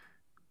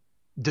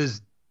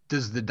 does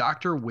the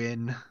doctor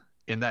win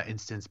in that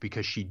instance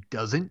because she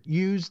doesn't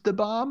use the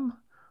bomb,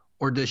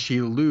 or does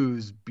she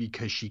lose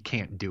because she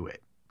can't do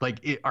it?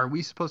 Like, are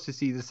we supposed to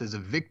see this as a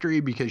victory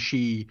because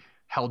she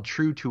held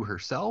true to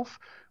herself,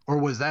 or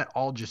was that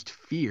all just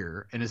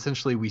fear? And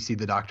essentially we see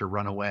the doctor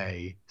run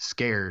away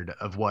scared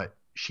of what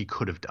she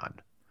could have done.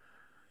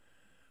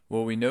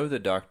 Well, we know the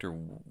doctor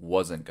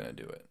wasn't going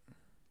to do it.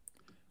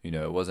 You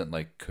know, it wasn't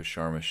like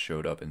Kosharmus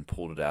showed up and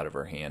pulled it out of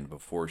her hand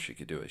before she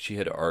could do it. She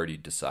had already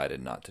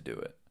decided not to do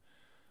it.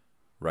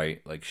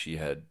 Right? Like she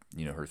had,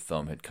 you know, her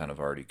thumb had kind of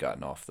already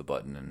gotten off the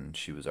button and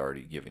she was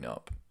already giving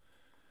up.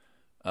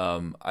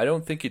 I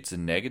don't think it's a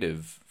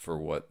negative for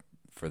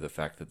the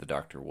fact that the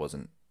doctor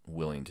wasn't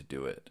willing to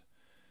do it.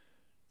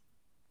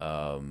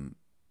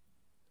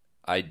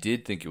 I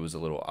did think it was a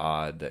little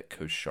odd that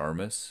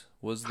Kosharmus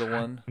was the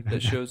one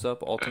that shows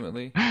up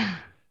ultimately.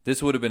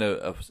 This would have been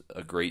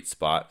a great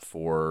spot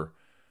for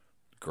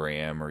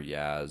Graham or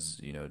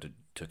Yaz, you know,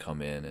 to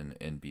come in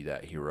and be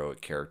that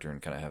heroic character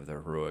and kind of have the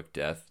heroic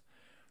death.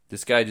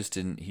 This guy just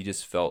didn't. He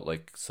just felt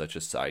like such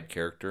a side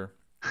character,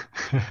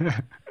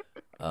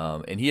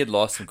 and he had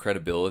lost some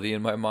credibility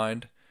in my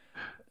mind.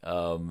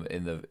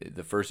 In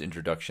the first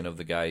introduction of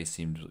the guy, he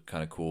seemed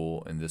kind of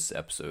cool. In this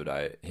episode,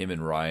 him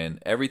and Ryan,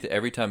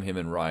 every time him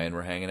and Ryan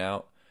were hanging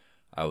out,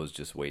 I was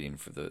just waiting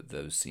for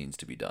those scenes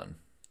to be done.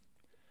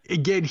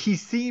 Again, he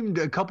seemed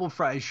a couple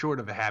fries short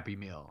of a Happy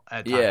Meal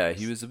at times. Yeah,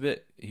 he was a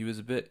bit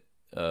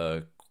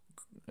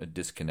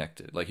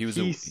disconnected. Like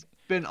he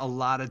spent a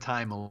lot of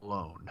time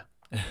alone.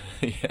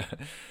 Yeah,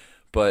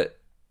 but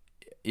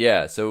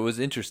yeah, so it was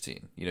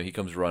interesting. You know, he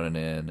comes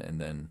running in, and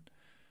then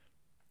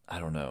I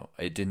don't know.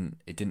 It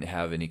didn't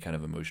have any kind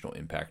of emotional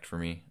impact for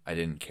me. I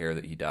didn't care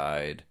that he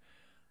died.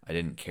 I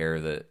didn't care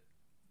that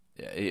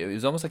it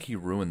was almost like he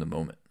ruined the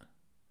moment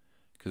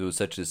because it was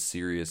such a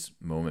serious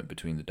moment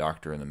between the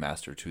Doctor and the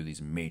Master, two of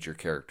these major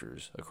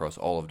characters across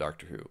all of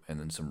Doctor Who, and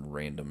then some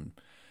random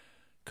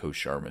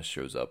Kosharmus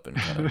shows up and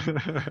kind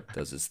of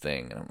does his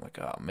thing, and I'm like,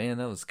 oh man,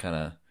 that was kind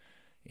of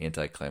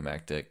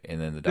anticlimactic. And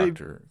then the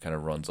Doctor kind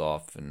of runs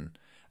off, and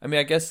I mean,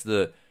 I guess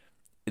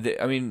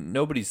I mean,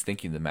 nobody's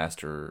thinking the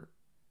Master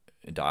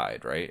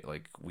died, right?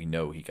 Like, we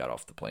know he got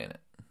off the planet,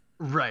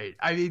 right?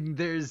 I mean,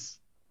 there's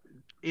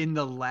in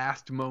the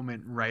last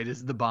moment, right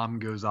as the bomb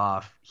goes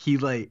off, he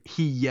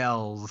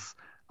yells,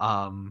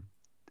 all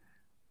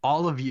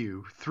of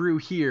you through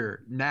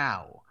here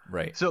now,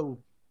 right? So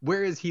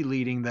where is he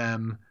leading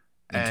them?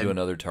 Into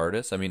another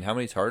TARDIS? I mean, how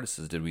many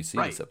TARDISes did we see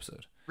this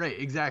episode? Right,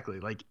 exactly.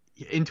 Like,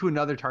 into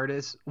another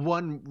TARDIS.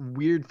 One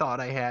weird thought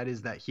I had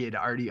is that he had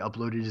already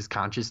uploaded his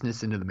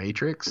consciousness into the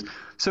Matrix.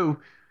 So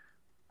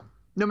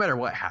no matter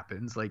what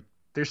happens, like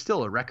there's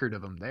still a record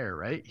of him there,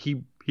 right?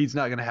 He's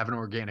not gonna have an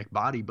organic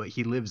body, but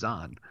he lives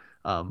on.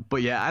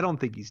 But yeah, I don't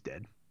think he's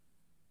dead.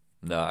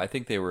 No, I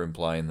think they were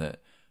implying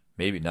that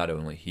maybe not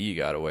only he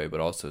got away, but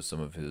also some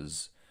of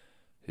his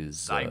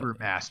Cyber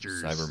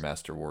Masters, Cyber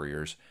Master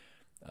warriors.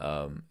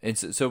 And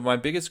so my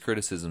biggest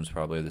criticisms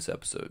probably of this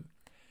episode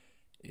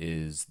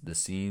is the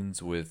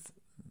scenes with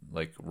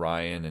like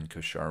Ryan and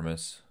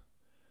Kosharmas.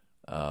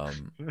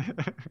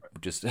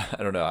 Just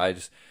I don't know.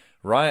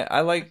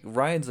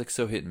 Ryan's like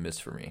so hit and miss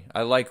for me.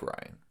 I like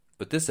Ryan,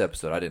 but this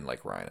episode I didn't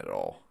like Ryan at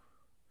all.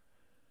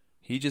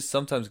 He just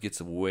sometimes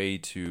gets way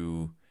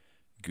too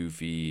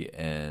goofy,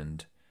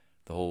 and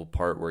the whole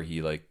part where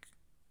he like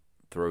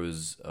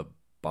throws a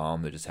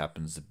bomb that just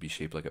happens to be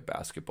shaped like a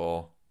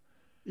basketball.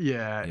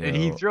 Yeah, You and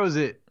he know, throws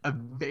it a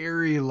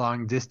very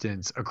long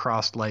distance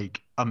across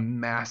like a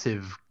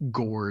massive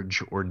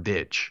gorge or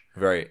ditch.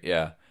 right?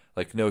 Yeah,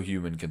 like no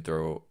human can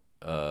throw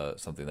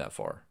something that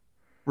far.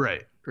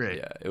 Right, right.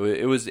 Yeah,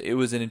 it was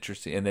an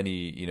interesting, and then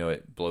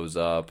it blows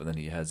up, and then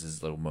he has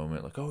his little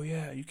moment like, oh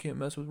yeah, you can't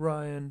mess with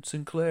Ryan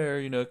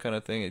Sinclair, kind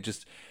of thing. It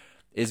just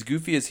as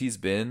goofy as he's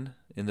been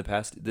in the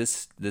past.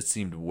 This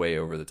seemed way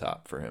over the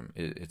top for him.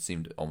 It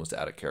seemed almost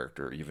out of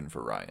character even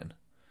for Ryan.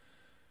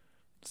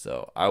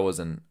 So I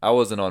wasn't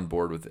on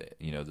board with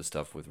the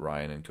stuff with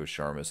Ryan and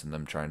Kosharmas and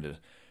them trying to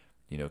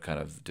kind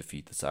of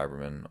defeat the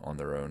Cybermen on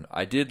their own.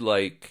 I did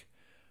like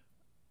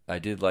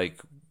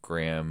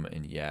Graham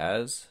and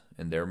Yaz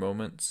and their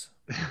moments,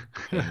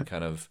 and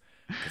kind of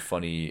the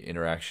funny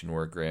interaction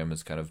where Graham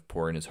is kind of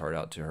pouring his heart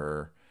out to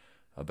her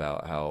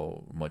about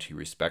how much he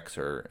respects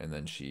her, and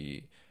then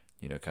she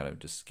kind of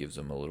just gives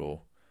him a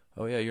little,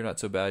 oh yeah, you're not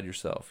so bad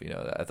yourself.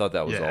 I thought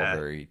that was all Yeah.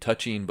 very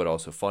touching but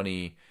also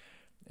funny.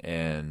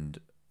 And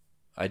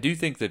I do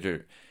think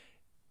that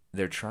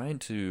they're trying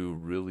to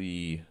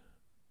really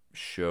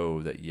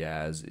show that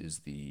Yaz is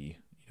the,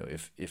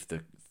 if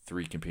the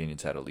three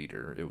companions had a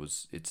leader,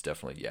 it's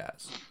definitely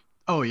Yaz.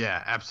 Oh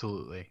yeah,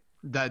 absolutely.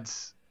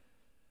 There's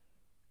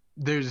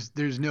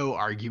no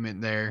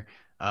argument there.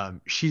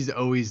 She's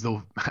always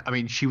I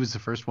mean, she was the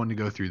first one to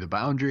go through the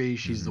boundary.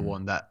 She's the Mhm.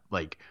 one that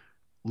like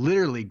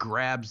literally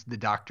grabs the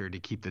doctor to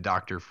keep the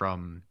doctor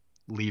from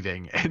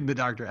leaving, and the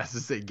doctor has to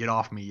say, "Get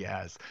off me,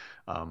 Yaz,"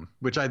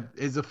 which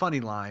is a funny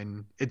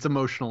line. It's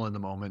emotional in the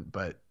moment,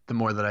 but the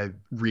more that I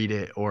read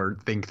it or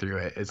think through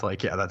it, it's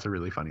like, yeah, that's a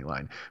really funny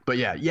line. But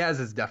yeah, Yaz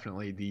is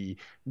definitely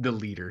the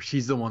leader.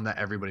 She's the one that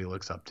everybody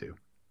looks up to.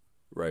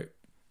 Right.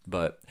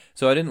 But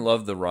so I didn't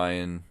love the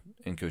Ryan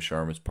and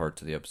Kosharmas part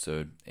to the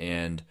episode,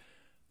 and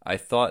I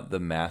thought the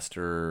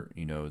master,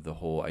 the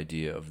whole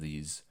idea of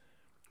these,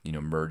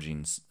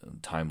 merging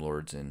Time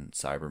Lords and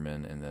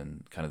Cybermen, and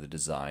then kind of the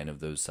design of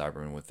those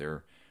Cybermen with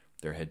their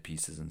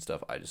headpieces and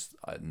stuff.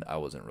 I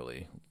wasn't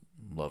really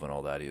loving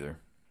all that either.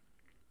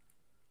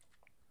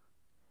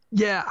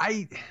 Yeah,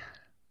 I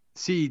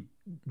see.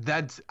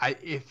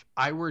 If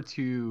I were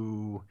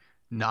to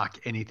knock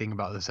anything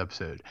about this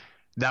episode,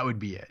 that would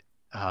be it.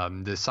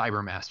 The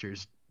Cyber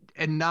Masters,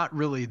 and not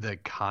really the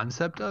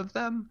concept of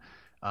them,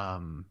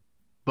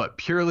 but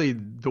purely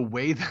the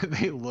way that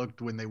they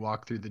looked when they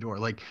walked through the door.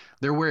 Like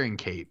they're wearing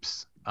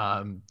capes.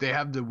 They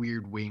have the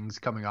weird wings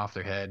coming off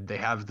their head. They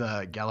have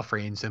the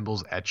Gallifreyan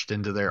symbols etched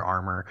into their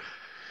armor.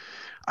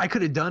 I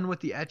could have done with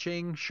the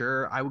etching,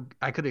 sure.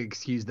 I could have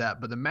excused that,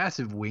 but the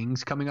massive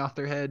wings coming off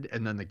their head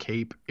and then the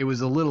cape, it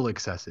was a little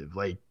excessive.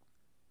 Like,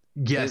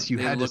 yes, you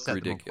They had to looked set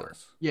them apart.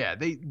 ridiculous. Yeah,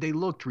 they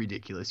looked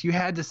ridiculous. You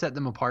had to set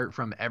them apart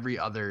from every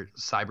other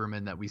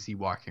Cyberman that we see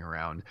walking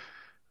around,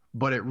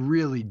 but it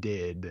really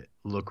did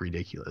look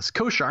ridiculous.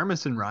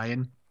 Sharmas and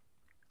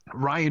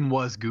Ryan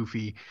was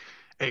goofy.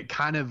 It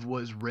kind of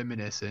was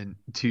reminiscent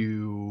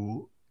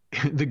to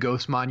the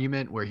Ghost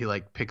Monument where he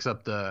like picks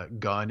up the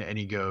gun and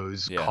he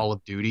goes Yeah. Call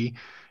of Duty.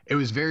 It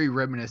was very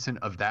reminiscent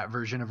of that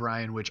version of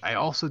Ryan, which I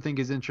also think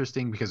is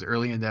interesting because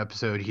early in the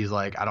episode he's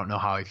like, I don't know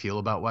how I feel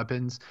about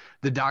weapons.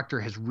 The doctor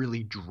has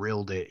really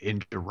drilled it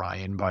into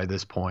Ryan by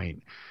this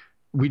point.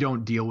 We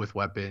don't deal with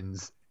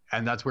weapons.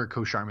 And that's where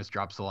Kosharmas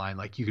drops the line,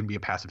 like, you can be a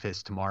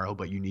pacifist tomorrow,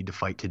 but you need to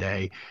fight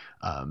today.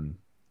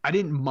 I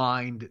didn't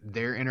mind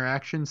their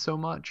interaction so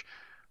much,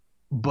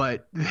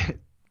 but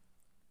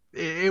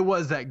it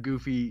was that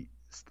goofy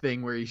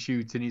thing where he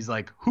shoots and he's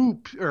like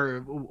hoops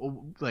or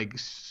like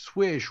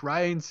swish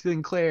Ryan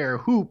Sinclair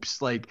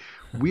hoops, like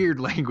weird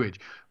language.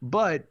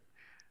 But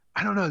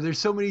I don't know, there's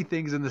so many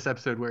things in this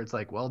episode where it's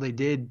like, well, they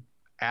did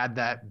add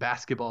that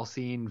basketball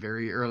scene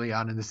very early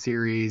on in the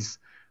series,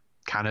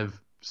 kind of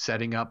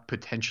setting up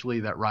potentially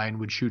that Ryan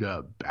would shoot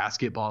a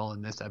basketball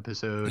in this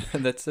episode.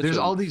 That's There's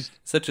all these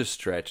such a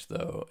stretch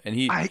though, and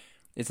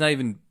it's not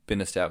even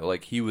been established.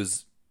 Like he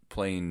was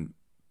playing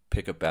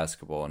pickup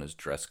basketball in his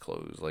dress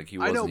clothes. Like he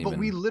I wasn't know, but even.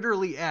 we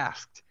literally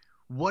asked,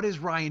 what is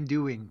Ryan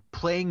doing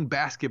playing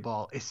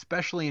basketball,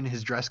 especially in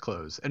his dress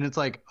clothes? And it's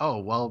like, oh,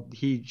 well,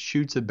 he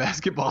shoots a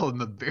basketball in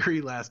the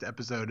very last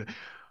episode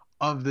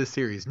of the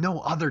series. No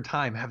other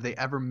time have they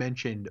ever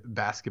mentioned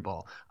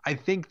basketball. I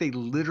think they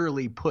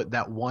literally put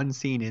that one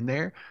scene in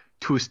there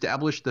to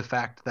establish the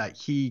fact that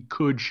he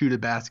could shoot a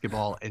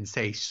basketball and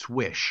say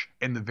swish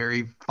in the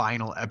very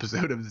final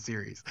episode of the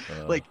series.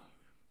 Like,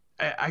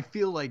 I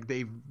feel like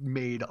they've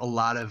made a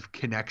lot of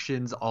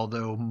connections,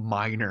 although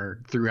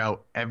minor,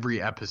 throughout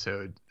every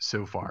episode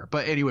so far.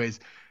 But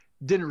anyways,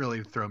 didn't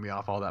really throw me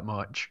off all that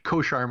much.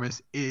 Coach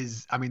Sharmus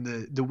is, I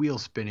mean, the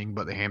wheel's spinning,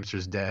 but the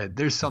hamster's dead.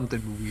 There's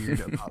something weird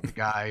about the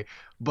guy,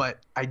 but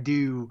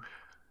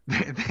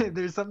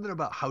there's something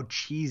about how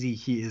cheesy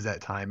he is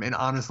at time. And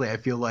honestly, I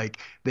feel like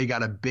they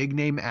got a big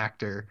name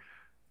actor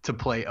to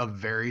play a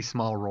very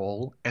small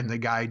role, and the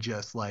guy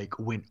just like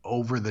went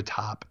over the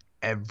top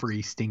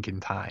every stinking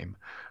time.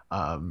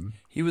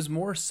 He was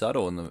more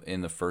subtle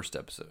in the first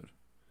episode.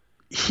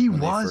 He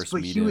was,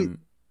 but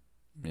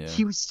yeah.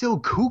 he was still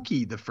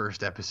kooky the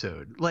first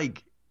episode.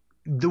 Like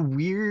the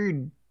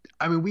weird,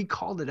 I mean, we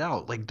called it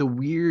out, like the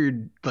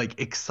weird, like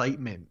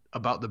excitement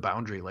about the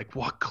boundary, like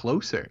walk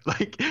closer,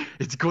 like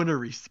it's going to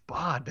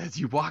respond as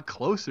you walk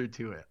closer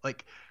to it.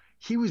 Like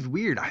he was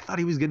weird. I thought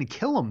he was going to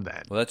kill him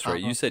then. Well, that's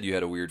right. You said you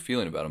had a weird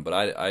feeling about him, but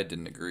I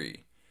didn't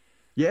agree.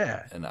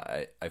 Yeah. And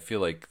I feel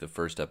like the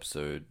first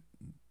episode,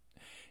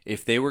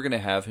 if they were going to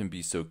have him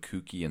be so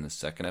kooky in the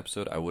second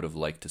episode, I would have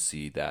liked to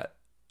see that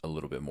a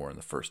little bit more in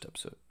the first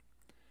episode.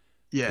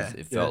 Yeah.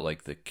 It felt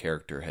like the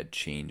character had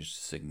changed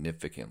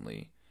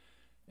significantly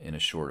in a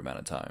short amount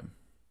of time.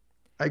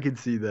 I could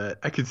see that.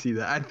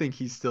 I think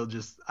he's still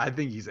I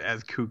think he's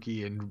as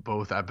kooky in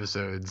both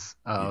episodes.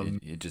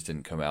 It just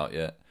didn't come out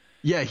yet.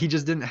 Yeah, he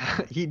just didn't.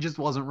 He just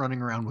wasn't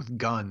running around with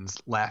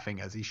guns, laughing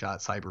as he shot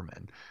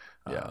Cybermen.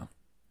 Yeah.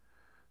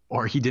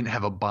 Or he didn't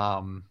have a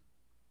bomb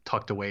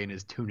tucked away in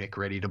his tunic,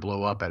 ready to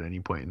blow up at any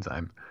point in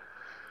time.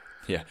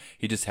 Yeah,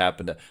 he just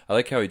happened to. I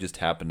like how he just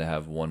happened to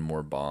have one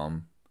more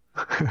bomb,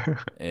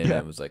 and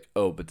it was like,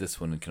 oh, but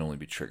this one can only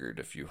be triggered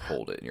if you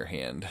hold it in your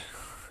hand.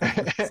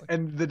 Like,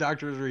 and the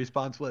doctor's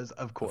response was,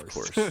 "Of course."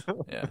 Of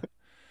course, yeah,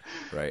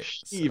 right.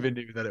 He even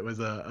knew that it was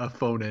a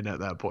phone in at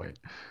that point.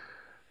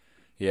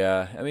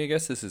 Yeah, I mean, I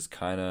guess this is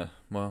kind of,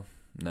 well,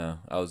 no,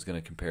 I was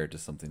going to compare it to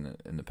something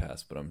in the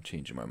past, but I'm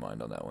changing my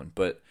mind on that one.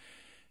 But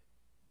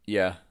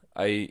yeah,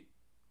 I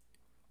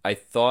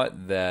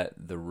thought that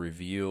the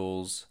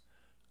reveals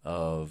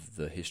of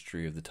the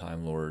history of the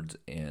Time Lords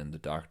and the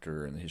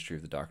Doctor and the history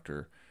of the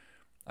Doctor,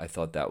 I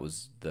thought that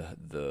was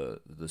the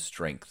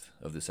strength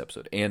of this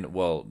episode. And,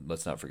 well,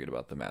 let's not forget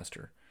about the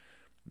Master.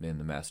 And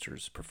the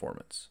Master's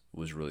performance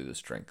was really the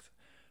strength.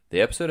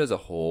 The episode as a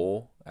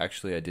whole,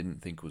 actually, I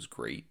didn't think was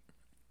great.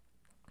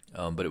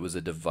 But it was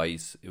a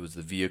device, it was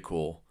the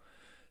vehicle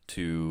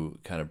to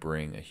kind of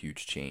bring a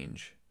huge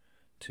change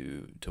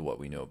to what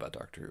we know about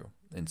Doctor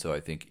Who. And so I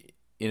think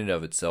in and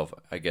of itself,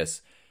 I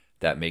guess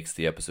that makes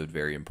the episode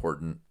very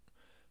important.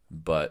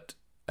 But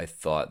I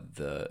thought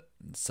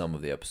some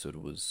of the episode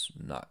was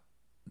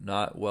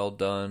not well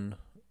done,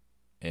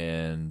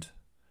 and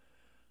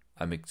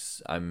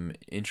I'm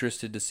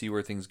interested to see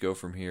where things go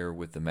from here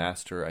with the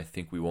Master. I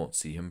think we won't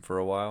see him for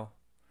a while.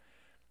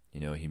 You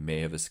know, he may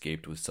have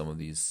escaped with some of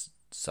these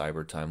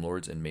Cyber Time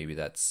Lords, and maybe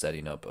that's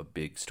setting up a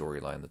big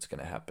storyline that's going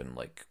to happen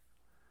like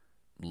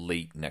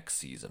late next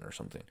season or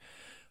something.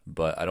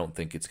 But I don't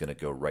think it's going to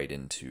go right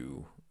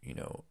into, you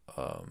know,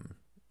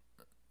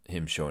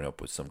 him showing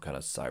up with some kind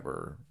of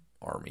cyber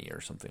army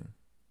or something.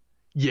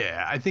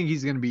 Yeah, I think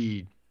he's going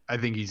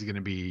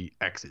to be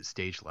exit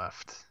stage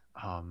left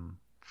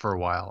for a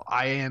while.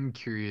 I am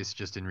curious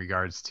just in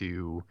regards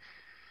to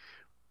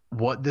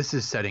what this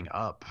is setting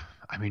up.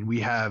 I mean, we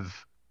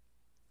have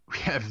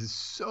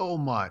so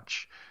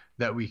much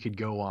that we could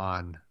go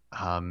on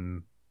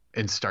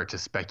and start to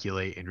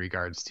speculate in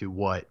regards to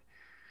what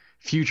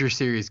future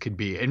series could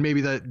be, and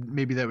maybe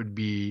that would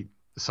be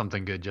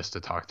something good just to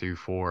talk through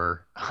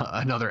for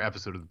another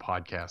episode of the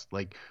podcast.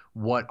 Like,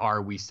 what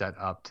are we set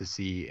up to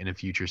see in a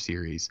future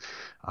series?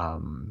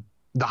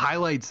 The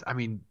highlights, I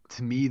mean,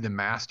 to me, the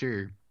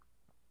Master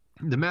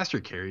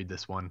carried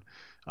this one.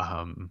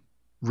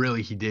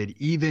 Really, he did.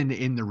 Even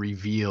in the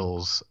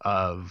reveals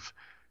of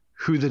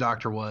who the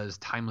Doctor was,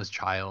 Timeless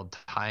Child,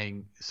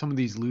 tying some of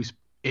these loose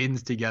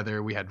ends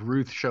together. We had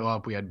Ruth show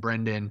up. We had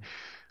Brendan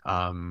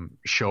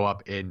show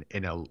up in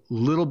a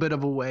little bit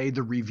of a way.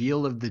 The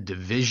reveal of the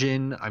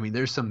Division. I mean,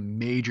 there's some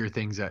major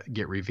things that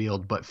get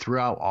revealed, but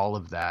throughout all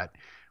of that,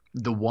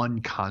 the one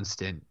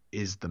constant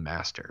is the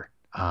Master.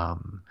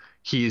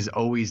 He is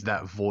always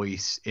that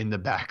voice in the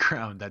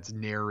background that's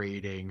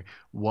narrating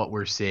what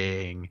we're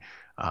seeing.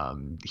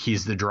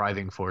 He's the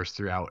driving force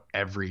throughout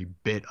every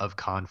bit of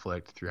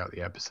conflict throughout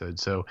the episode.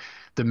 So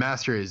the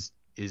Master is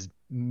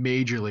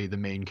majorly the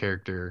main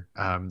character,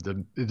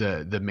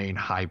 the main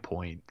high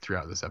point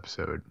throughout this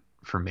episode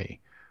for me.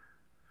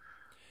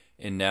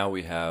 And now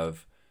we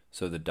have,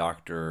 so the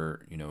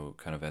Doctor, you know,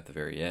 kind of at the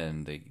very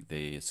end,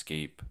 they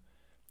escape,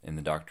 and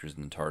the Doctor's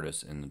in the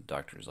TARDIS, and the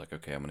Doctor's like,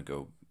 okay, I'm gonna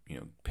go, you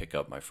know, pick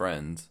up my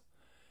friends,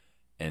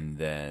 and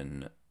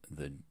then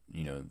the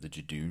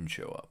Jadoon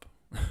show up.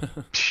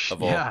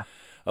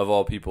 of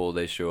all people,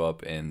 they show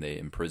up and they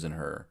imprison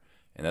her.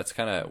 And that's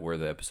kind of where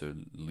the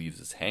episode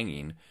leaves us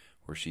hanging,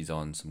 where she's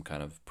on some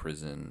kind of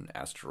prison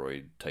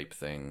asteroid type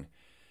thing.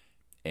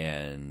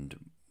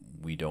 And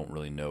we don't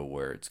really know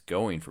where it's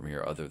going from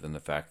here, other than the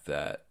fact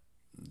that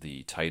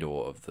the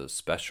title of the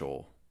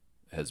special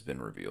has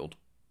been revealed.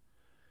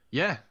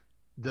 Yeah.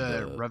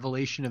 The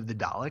Revelation of the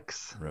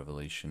Daleks.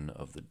 Revelation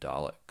of the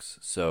Daleks.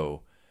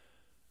 So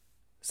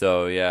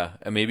yeah,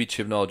 and maybe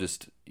Chibnall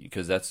just,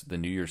 because that's the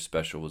New Year's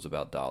special was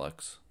about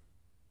Daleks.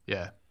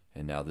 Yeah.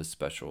 And now this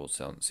special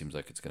seems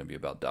like it's going to be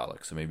about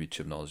Daleks. So maybe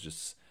Chibnall is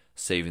just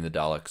saving the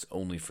Daleks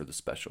only for the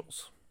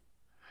specials.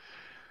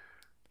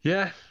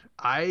 Yeah,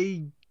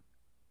 I'm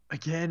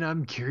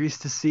curious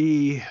to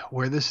see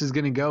where this is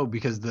going to go,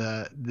 because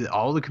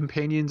all the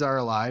companions are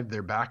alive.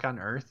 They're back on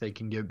Earth. They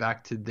can get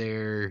back to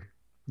their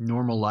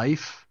normal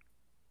life.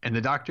 And the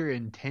Doctor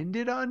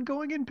intended on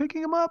going and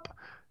picking them up,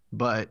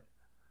 but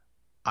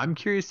I'm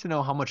curious to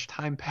know how much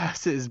time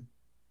passes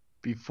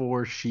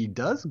before she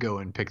does go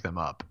and pick them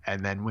up.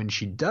 And then when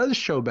she does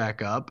show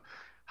back up,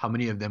 how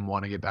many of them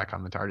want to get back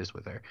on the TARDIS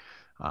with her?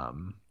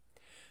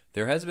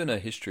 There has been a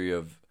history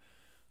of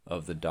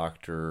the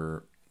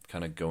Doctor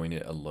kind of going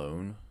it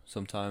alone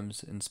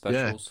sometimes in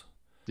specials.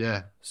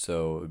 Yeah.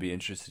 So it would be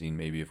interesting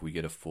maybe if we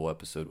get a full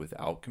episode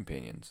without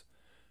companions.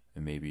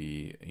 And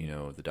maybe,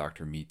 the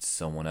Doctor meets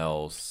someone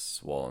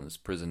else while in this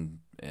prison,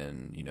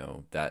 and,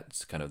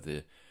 that's kind of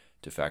the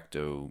de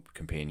facto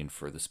companion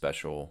for the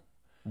special.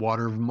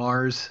 Water of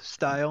Mars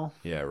style.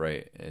 Yeah,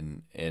 right.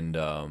 And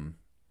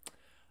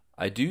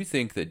I do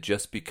think that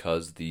just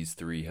because these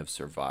three have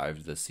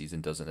survived this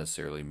season doesn't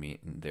necessarily mean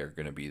they're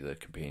going to be the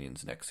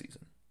companions next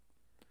season.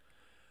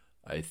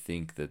 I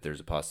think that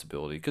there's a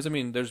possibility, because,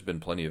 there's been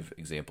plenty of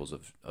examples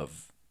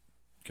of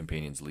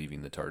companions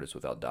leaving the TARDIS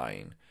without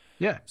dying.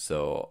 Yeah.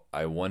 So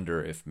I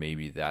wonder if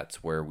maybe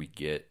that's where we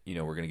get,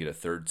 we're going to get a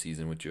third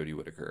season with Jodie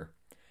Whittaker.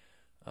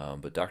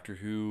 But Doctor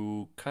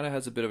Who kind of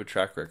has a bit of a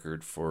track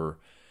record for,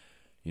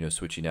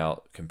 switching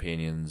out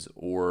companions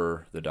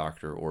or the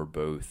Doctor or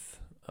both,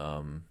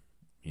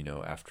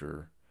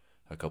 after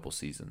a couple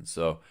seasons.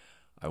 So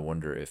I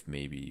wonder if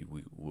maybe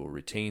we will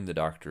retain the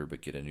Doctor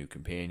but get a new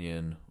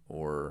companion,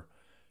 or,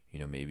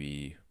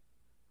 maybe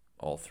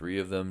all three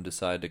of them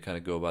decide to kind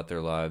of go about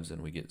their lives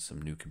and we get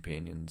some new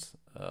companions.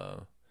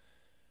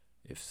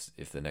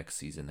 If the next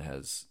season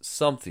has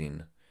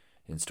something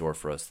in store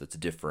for us that's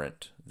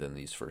different than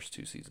these first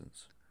two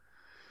seasons.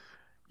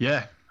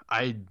 Yeah,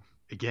 I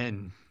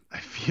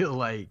feel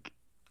like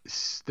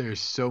there's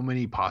so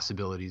many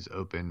possibilities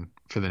open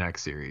for the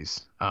next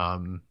series.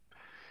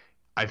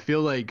 I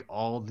feel like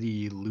all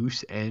the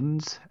loose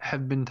ends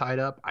have been tied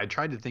up. I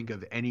tried to think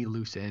of any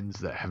loose ends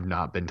that have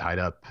not been tied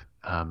up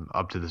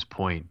to this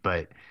point,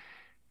 but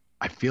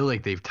I feel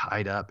like they've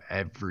tied up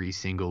every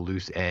single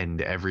loose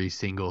end, every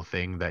single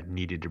thing that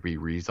needed to be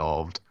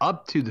resolved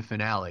up to the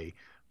finale.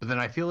 But then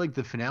I feel like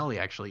the finale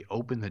actually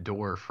opened the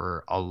door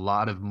for a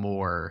lot of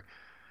more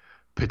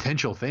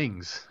potential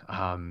things.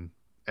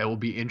 It will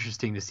be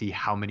interesting to see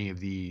how many of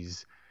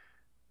these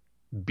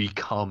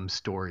become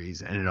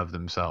stories in and of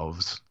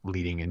themselves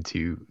leading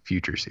into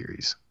future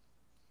series.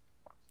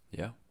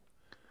 Yeah.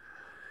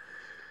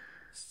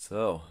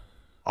 So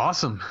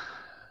awesome.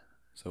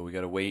 So we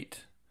got to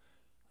wait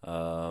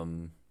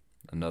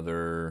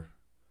another,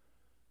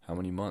 how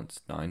many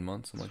months? 9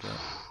 months, something like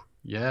that.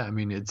 Yeah,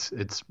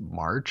 it's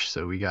March,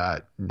 so we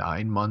got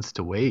 9 months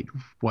to wait.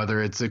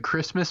 Whether it's a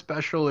Christmas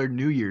special or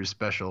New Year's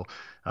special,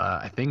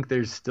 I think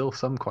there's still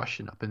some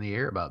question up in the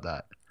air about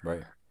that.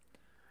 Right.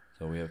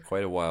 So we have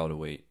quite a while to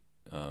wait.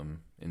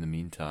 In the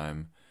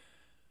meantime,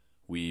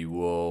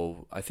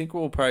 I think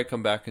we'll probably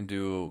come back and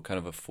do kind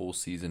of a full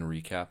season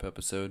recap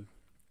episode.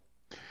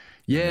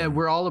 Yeah,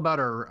 we're all about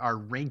our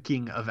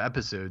ranking of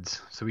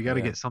episodes, so we got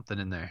to get something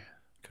in there.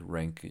 Could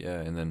rank,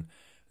 yeah, and then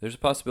there's a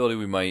possibility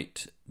we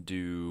might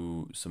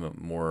do some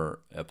more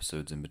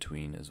episodes in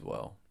between as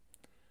well.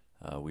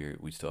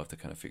 We still have to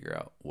kind of figure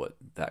out what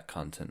that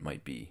content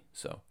might be.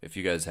 So if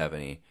you guys have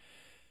any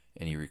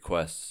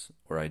requests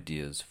or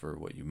ideas for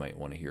what you might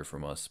want to hear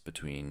from us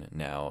between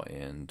now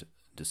and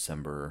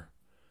December,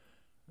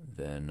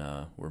 then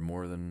we're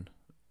more than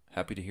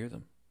happy to hear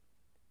them.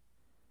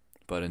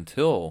 But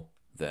until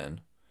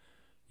then,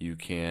 you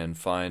can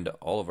find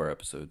all of our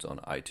episodes on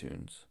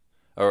iTunes.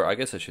 Or I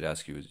guess I should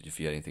ask you if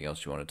you had anything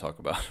else you want to talk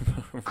about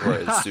before I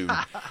assume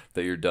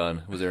that you're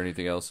done. Was there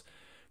anything else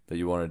that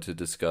you wanted to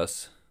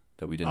discuss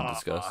that we didn't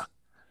discuss?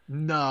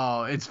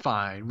 No, it's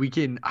fine. We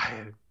can.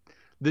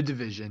 The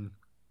Division,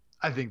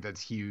 I think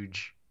that's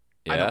huge.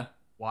 Yeah. I don't know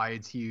why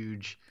it's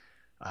huge.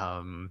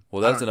 Well,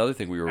 that's another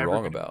thing we were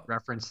wrong about.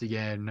 Referenced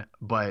again,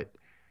 but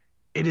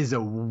it is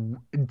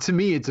to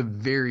me, it's a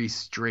very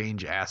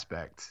strange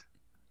aspect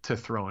to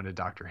throw into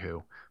Doctor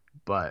Who,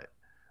 but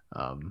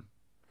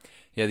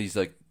yeah, these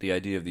like the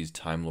idea of these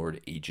Time Lord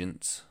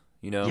agents,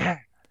 yeah,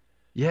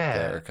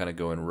 that are kind of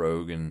going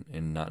rogue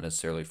and not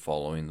necessarily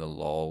following the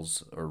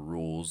laws or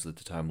rules that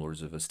the Time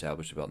Lords have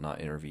established about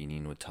not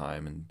intervening with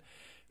time and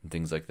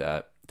things like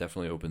that.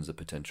 Definitely opens the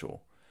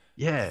potential.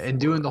 Yeah, and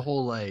doing the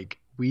whole like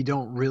we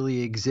don't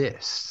really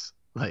exist.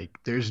 Like,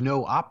 there's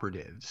no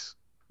operatives.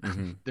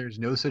 Hmm. There's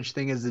no such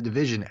thing as a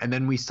division. And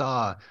then we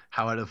saw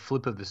how at a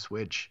flip of a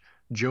switch,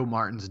 Joe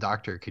Martin's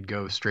doctor could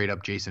go straight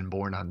up Jason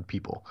Bourne on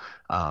people.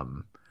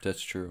 Um,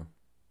 That's true.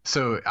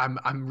 so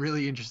I'm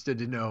really interested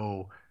to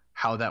know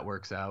how that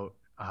works out.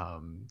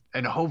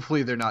 And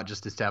hopefully they're not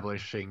just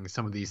establishing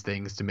some of these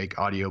things to make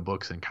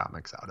audiobooks and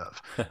comics out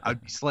of.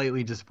 I'd be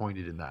slightly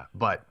disappointed in that.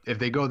 But if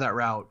they go that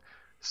route,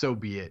 so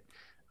be it.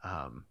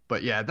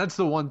 But yeah, that's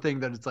the one thing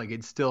that it's like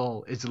it's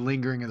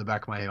lingering in the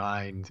back of my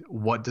mind.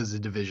 What does a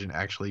division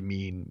actually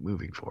mean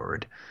moving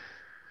forward?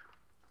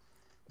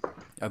 I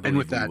And believe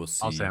with that, we will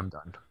see. I'll say I'm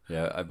done.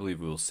 Yeah, I believe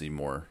we will see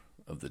more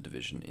of the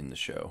division in the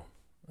show.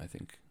 I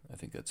think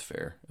that's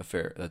fair.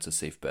 That's a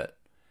safe bet.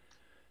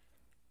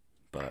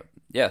 But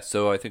yeah,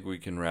 so I think we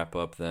can wrap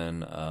up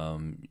then.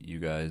 You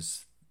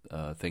guys,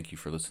 thank you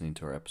for listening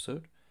to our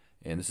episode,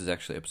 and this is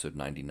actually episode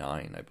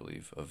 99, I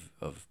believe,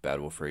 of Bad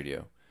Wolf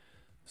Radio.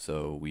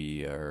 So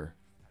we are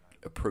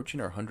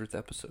approaching our 100th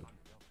episode.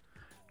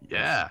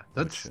 Yeah,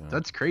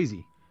 that's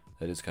crazy.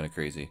 That is kind of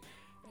crazy.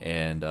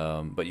 And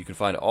but you can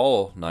find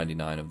all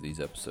 99 of these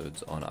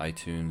episodes on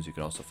iTunes. You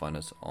can also find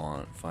us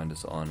on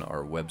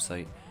our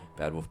website,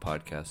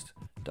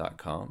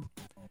 badwolfpodcast.com.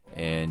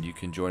 And you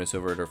can join us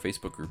over at our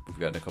Facebook group. We've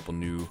gotten a couple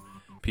new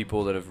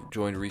people that have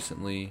joined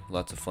recently.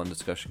 Lots of fun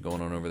discussion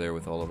going on over there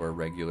with all of our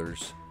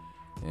regulars.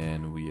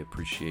 And we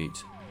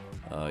appreciate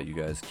you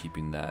guys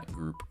keeping that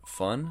group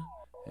fun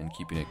and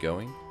keeping it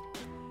going.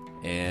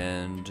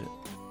 And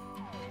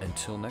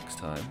until next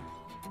time.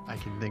 I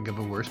can think of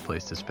a worse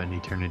place to spend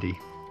eternity.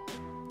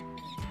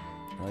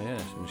 Oh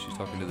yeah, she's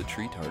talking to the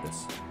tree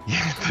TARDIS.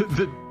 Yeah,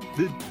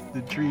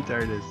 the tree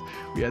TARDIS.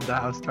 We had the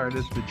house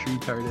TARDIS, the tree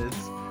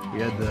TARDIS. We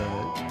had the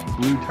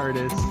blue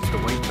TARDIS, the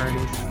white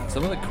TARDIS.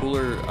 Some of the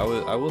cooler,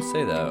 I will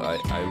say that I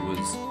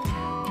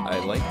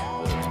like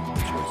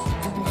the choices.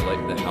 I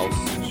like the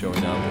house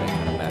showing up and it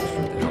kind of matched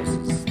with the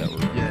houses that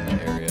were in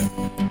the area.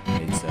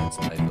 Made sense.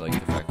 I like the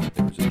fact that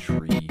there was a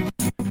tree.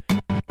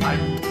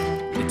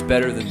 It's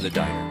better than the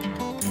diner.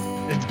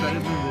 It's better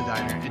than the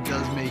diner. It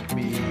does make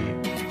me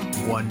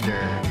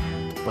wonder,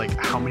 like,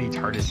 how many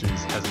TARDISes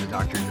has the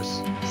Doctor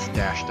just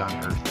stashed on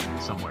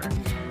Earth somewhere?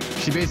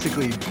 She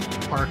basically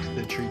parked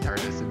the tree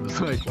TARDIS and was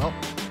like, well,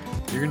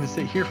 you're going to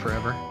sit here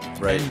forever.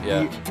 Right, and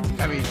yeah.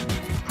 I mean,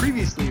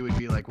 previously it would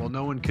be like, well,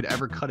 no one could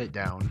ever cut it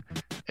down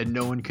and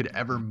no one could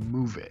ever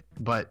move it.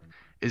 But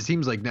it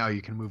seems like now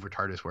you can move a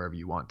TARDIS wherever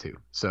you want to.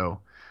 So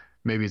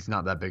maybe it's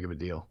not that big of a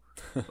deal.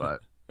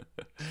 But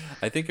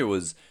I think it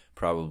was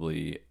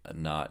probably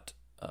not,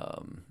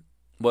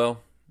 well,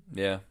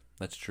 yeah,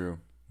 that's true.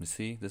 You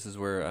see, this is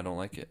where I don't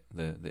like it.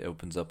 It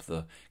opens up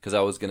because I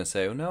was going to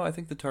say, oh no, I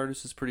think the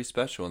TARDIS is pretty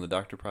special and the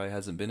Doctor probably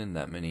hasn't been in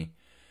that many.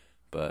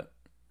 But,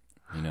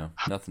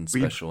 nothing's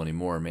special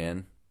anymore,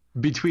 man.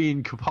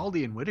 Between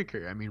Capaldi and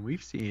Whittaker, I mean,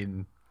 we've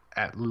seen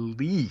at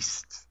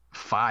least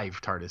 5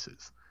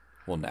 TARDISes.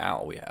 Well,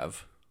 now we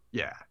have.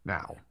 Yeah,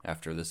 now.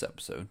 After this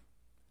episode.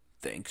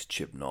 Thanks,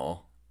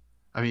 Chibnall.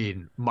 I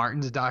mean,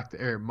 Martin's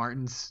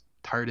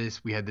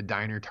TARDIS, we had the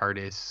diner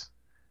TARDIS,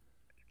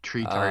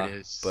 tree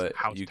TARDIS, but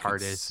house you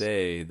TARDIS. could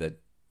say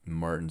that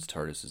Martin's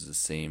TARDIS is the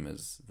same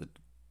as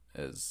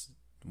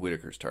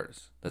Whittaker's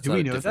TARDIS. That's Do not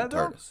we a know different that,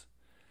 though? TARDIS.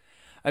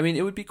 I mean,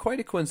 it would be quite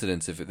a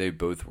coincidence if they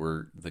both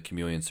were the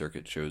Chameleon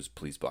Circuit shows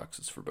police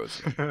boxes for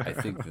both of them. I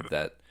think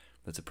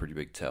that's a pretty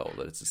big tell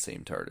that it's the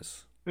same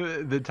TARDIS.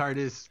 The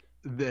TARDIS,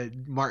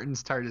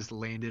 Martin's TARDIS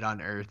landed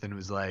on Earth and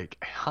was like,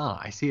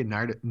 I see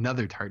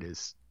another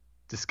TARDIS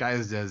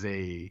disguised as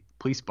a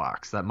police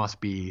box. That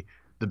must be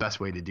the best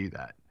way to do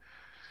that.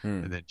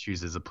 And then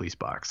chooses a police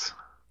box.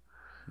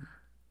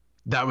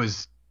 That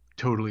was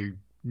totally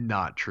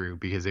not true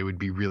because they would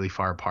be really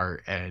far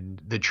apart,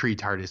 and the tree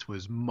TARDIS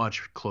was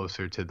much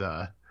closer to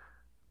the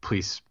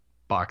police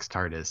box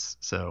TARDIS,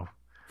 so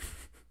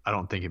I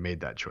don't think it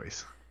made that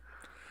choice.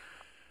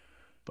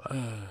 But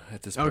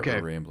at this point,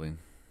 we're rambling.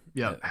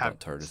 Yeah, about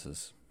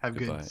TARDISes. Have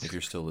Goodbye. good. If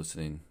you're still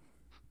listening,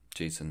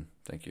 Jason,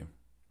 thank you.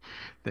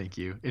 Thank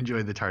you.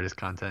 Enjoy the TARDIS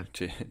content.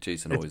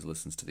 Jason always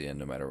listens to the end,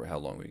 no matter how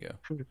long we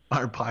go.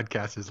 Our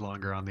podcast is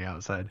longer on the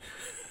outside.